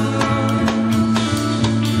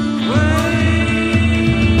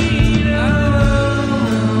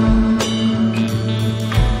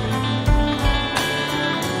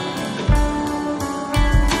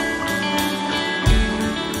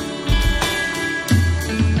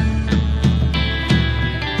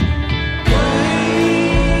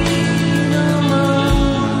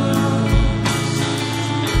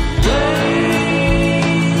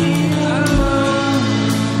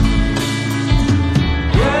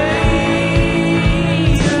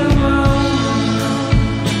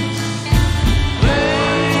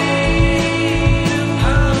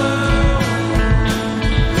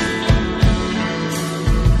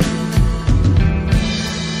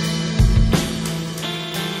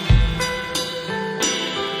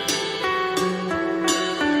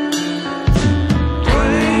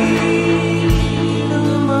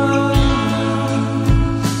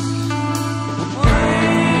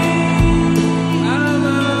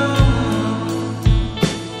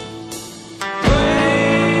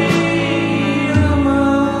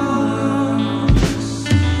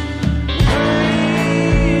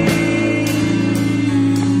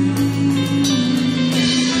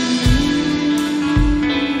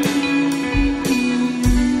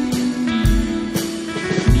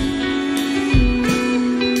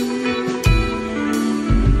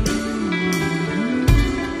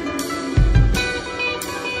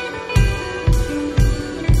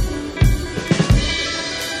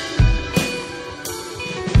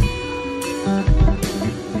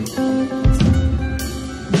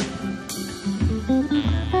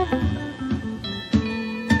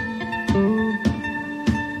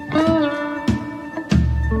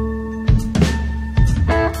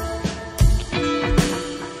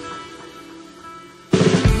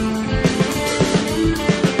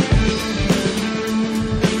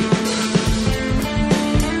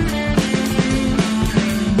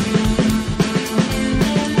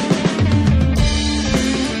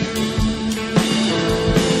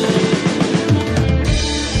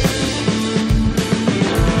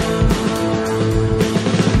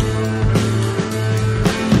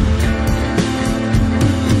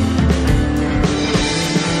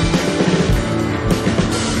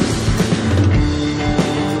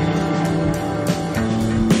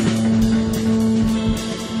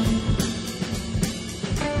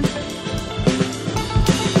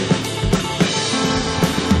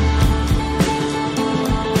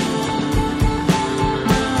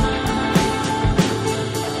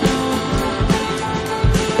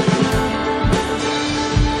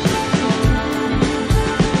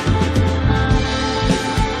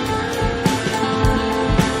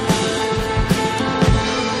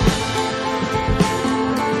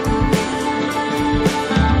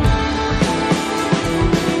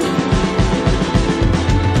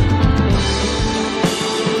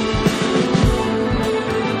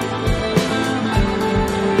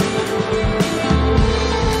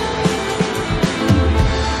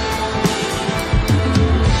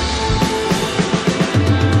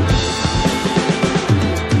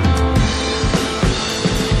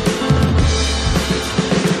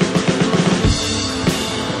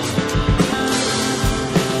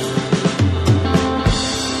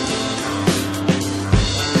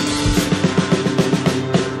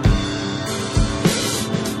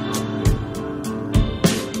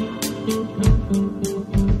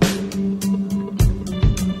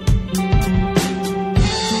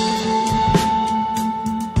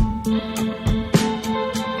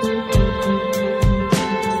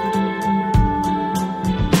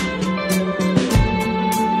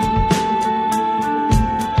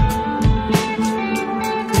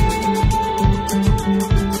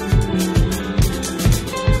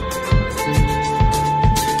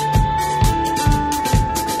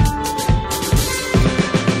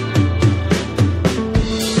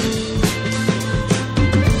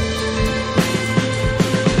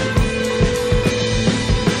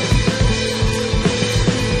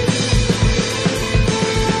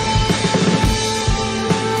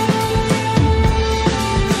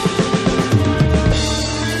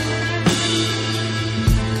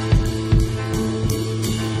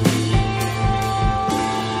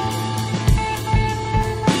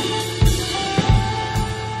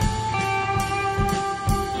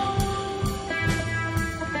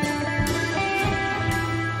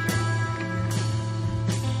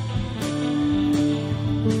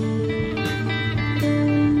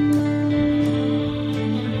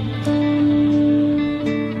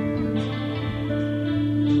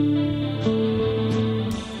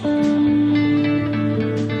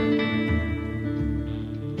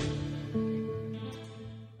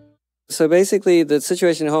So basically, the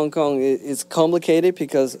situation in Hong Kong is complicated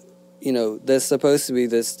because, there's supposed to be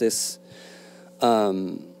this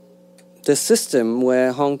system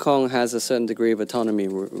where Hong Kong has a certain degree of autonomy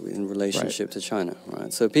in relationship to China,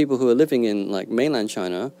 right? So people who are living in like mainland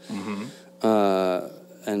China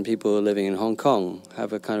and people who are living in Hong Kong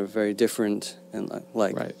have a kind of very different and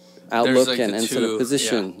outlook like and sort of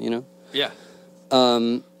position, Yeah.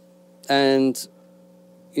 And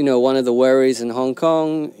one of the worries in Hong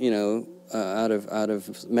Kong, out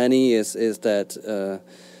of many is that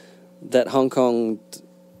that Hong Kong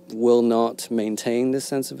will not maintain this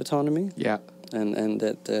sense of autonomy. Yeah. And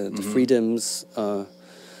that the freedoms,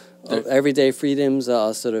 everyday freedoms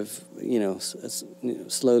are sort of,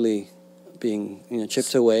 slowly being,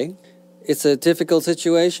 chipped away. It's a difficult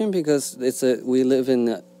situation because we live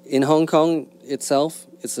in Hong Kong itself.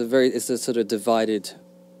 It's a sort of divided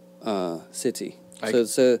city.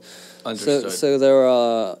 So there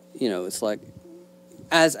are, it's like,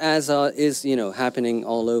 as is happening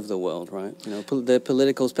all over the world, right? The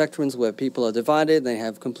political spectrums where people are divided, they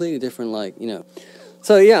have completely different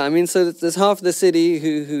So yeah, I mean, so there's half of the city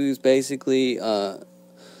who's basically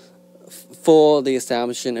for the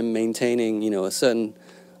establishment and maintaining a certain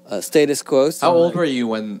status quo. How old were you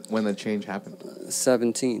when the change happened?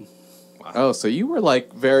 17. Wow. Oh, so you were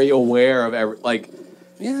like very aware of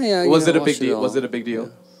Yeah. Was it a big deal? Was it a big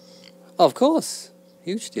deal? Of course.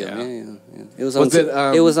 Huge deal. Yeah. It was on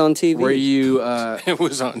TV. Were you? It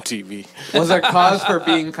was on TV. Was there cause for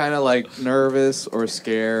being kind of like nervous or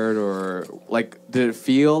scared or like? Did it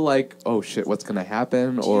feel like, oh shit, what's gonna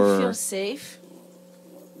happen? Do you feel safe?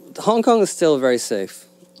 Hong Kong is still very safe.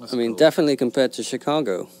 I mean, definitely compared to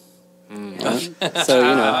Chicago.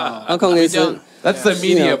 So Hong Kong is. That's the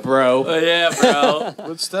media, bro. Yeah, bro.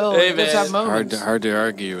 But still, Hey, let's man. have moments. Hard to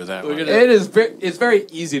argue with that one. It's very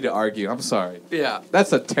easy to argue. I'm sorry. Yeah.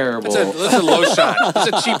 That's a terrible. That's a low shot. That's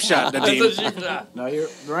a cheap shot, That's a Nadim. cheap shot. No, you're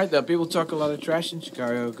right though. People talk a lot of trash in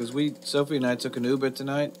Chicago because Sophie and I took an Uber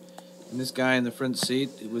tonight, and this guy in the front seat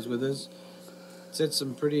who was with us said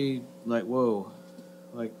some pretty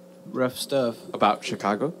rough stuff About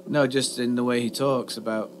Chicago? No, just in the way he talks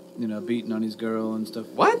about beating on his girl and stuff.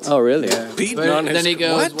 What? Oh, really? Yeah. Beating But on then his- he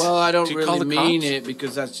goes, what? "Well, I don't Did you call really the mean cops? it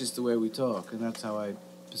because that's just the way we talk, and that's how I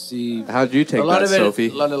perceive." How'd you take a lot that, of it, Sophie?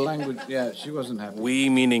 A lot of language. Yeah, she wasn't happy. We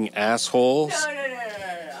meaning assholes.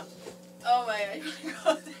 No. Oh my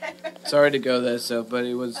god. Sorry to go there, but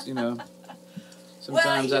it was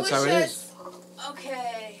sometimes that's how it is.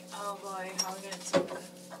 Okay. Oh boy, how are we gonna do that?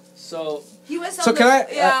 So, He was on So can I-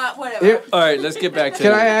 yeah, whatever. Here, all right, let's get back to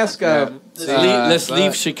can I ask? Let's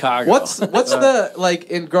leave Chicago. What's the like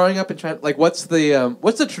in growing up in China? Like, what's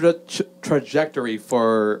the trajectory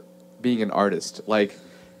for being an artist? Like,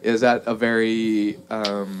 is that a very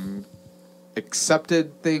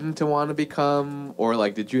accepted thing to want to become, or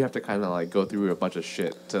like, did you have to kind of like go through a bunch of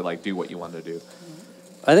shit to like do what you want to do?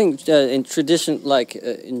 I think in tradition,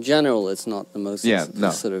 in general, it's not the most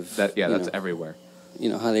sort of that's everywhere.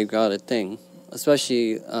 Highly regarded thing,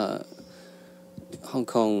 especially Hong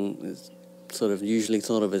Kong is sort of usually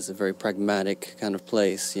thought of as a very pragmatic kind of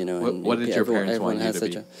place, What did your parents want you to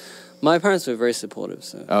be? My parents were very supportive,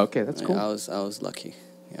 so Oh, okay, that's cool. I was lucky.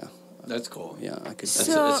 Yeah, That's cool. yeah, I could.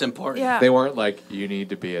 It's important. Yeah. They weren't like, you need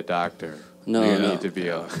to be a doctor. No, you no. need to be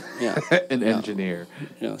Yeah. an Yeah. engineer.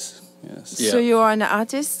 Yes. So you are an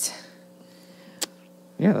artist?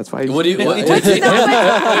 Yeah, that's why. What do you? Where have you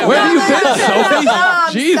been, Sophie?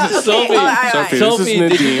 Jesus, Sophie. Sophie, Sophie,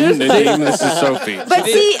 this did is you Nadim. Nadim, this is Sophie. But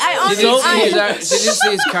see, I Did you only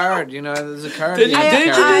see his card? There's a card.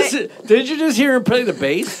 Did you just hear him play the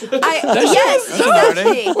bass? yes,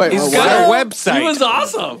 exactly. Wait, He's why- got a He website. was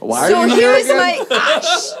awesome. Why So are you here here's again?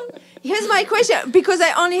 here's my question, because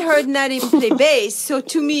I only heard Nadim play bass, so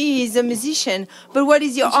to me he's a musician. But what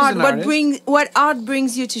is your He's art? an What artist. what art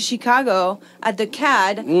brings you to Chicago at the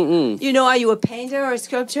CAD? Are you a painter or a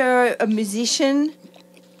sculptor, a musician?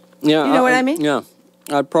 Yeah, You know what I mean? Yeah,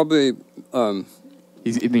 I'd probably.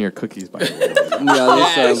 He's eating your cookies, by the way.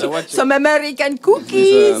 Yeah, So what? Some American it's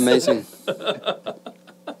cookies. amazing.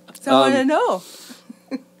 So I want to know.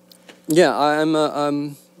 Yeah,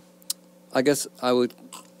 I'm. I guess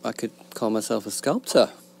I could call myself a sculptor.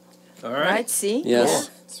 All Right? See? Yes,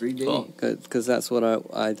 3D. Cool. because that's what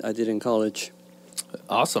I did in college.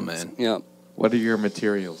 Awesome, man. Yeah. What are your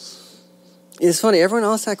materials? It's funny. Everyone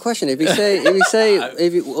asks that question. If you say if you say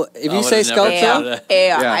never sculptor, thought of that.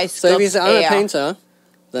 Yeah. I so if you say I'm a air. painter,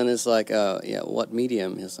 then it's like what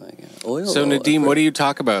medium? It's like oil. So or Nadim, what do you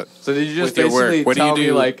talk about? So did you just With your work, basically what do you tell me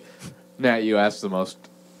do? like, Nat, you asked the most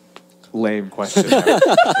lame question.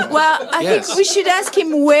 Well, I think we should ask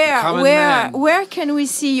him where can we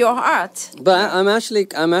see your art? But I'm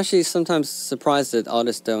actually sometimes surprised that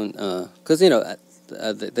artists don't, because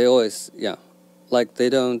they always like they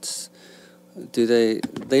don't.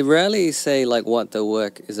 They rarely say like what the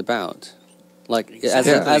work is about. Like as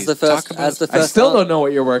the first I still don't know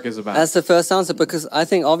what your work is about. As the first answer, because I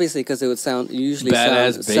think obviously because it would sound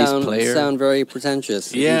very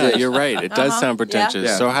pretentious. Yeah, you're right. It does sound pretentious.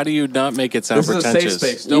 Yeah. So how do you not make it sound pretentious? This is a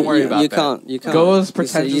safe space. Don't worry about that. You can't go as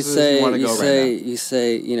pretentious as you want to go right now. You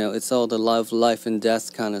say it's all the love, life and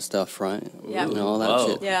death kind of stuff, right? Yeah. All that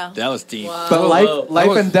shit. Yeah. That was deep. Wow. But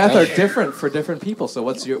life and death are different for different people. So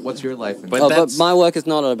what's your life and death? But my work is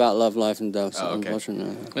not about love, life and death. So okay.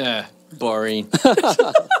 Unfortunately. Yeah. Boring.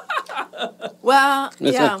 Well,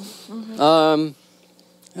 yeah.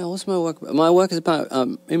 What's my work? My work is about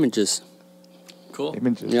images. Cool.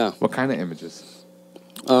 Images. Yeah. What kind of images?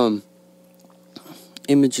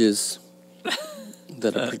 Images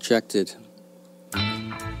that are projected.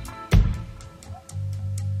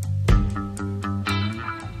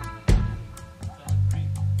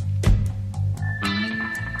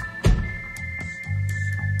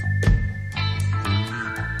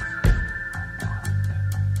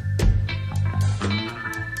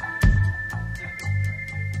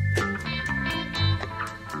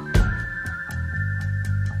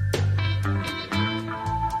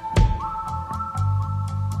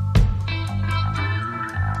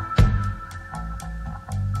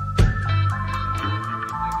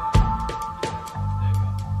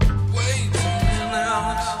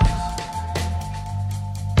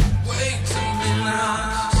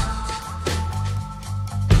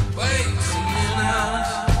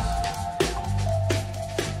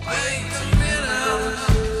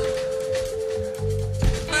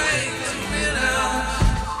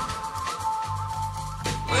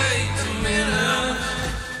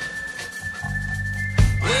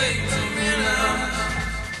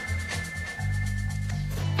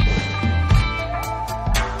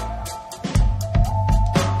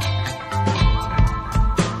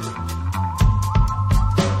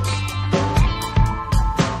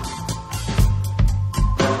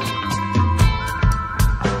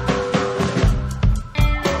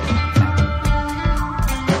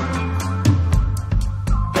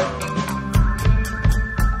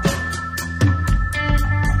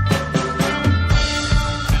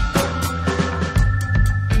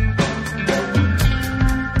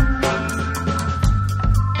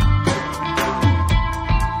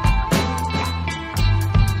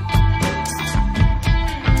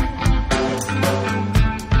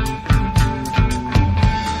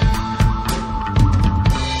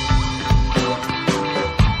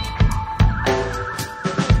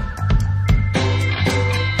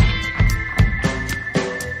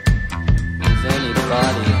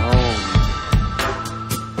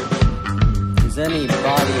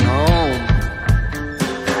 Anybody home?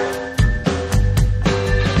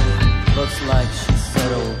 Looks like she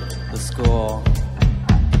settled the score.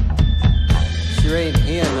 She ain't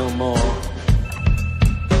here no more.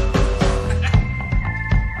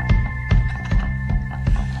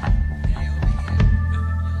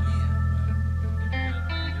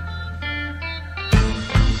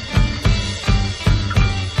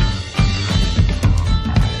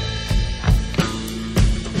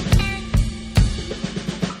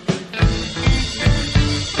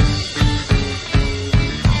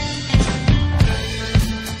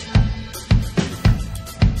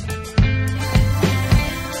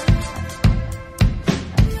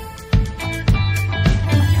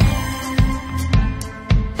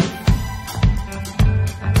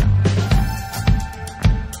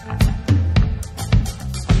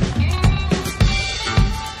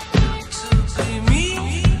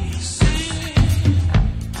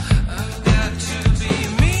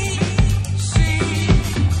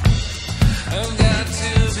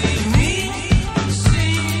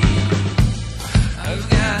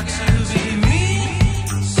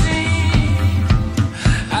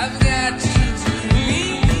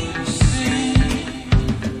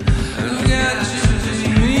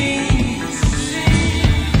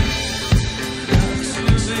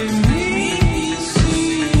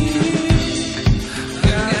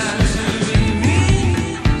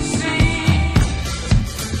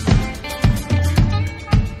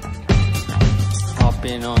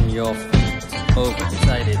 On your feet,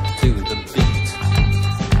 overexcited to the beat.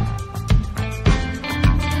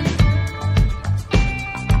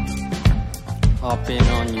 Hopping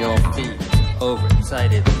on your feet,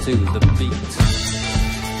 overexcited to the beat.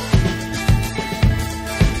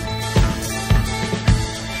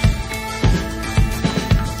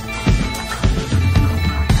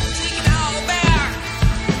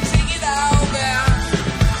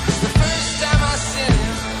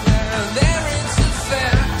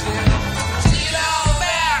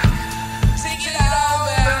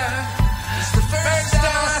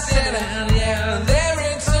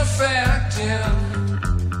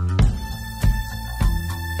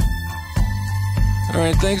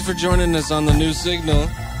 thanks for joining us on the new signal.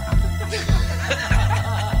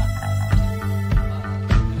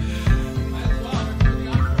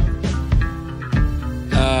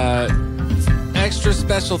 Extra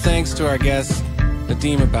special thanks to our guest,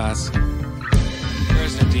 Nadim Abbas.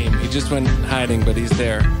 Where's Nadim? He just went hiding, but he's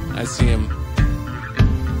there. I see him.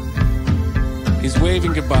 He's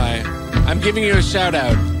waving goodbye. I'm giving you a shout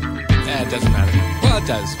out. It doesn't matter. Well, it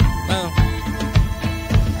does. Well,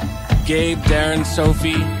 Gabe, Darren,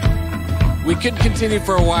 Sophie. We could continue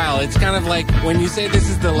for a while. It's kind of like when you say this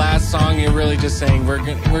is the last song, you're really just saying we're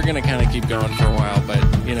gonna kind of keep going for a while. But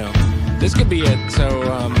you know, this could be it. So,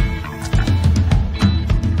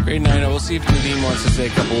 great night. We'll see if Nadim wants to say a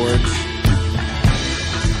couple words.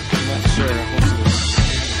 I'm not sure. We'll see.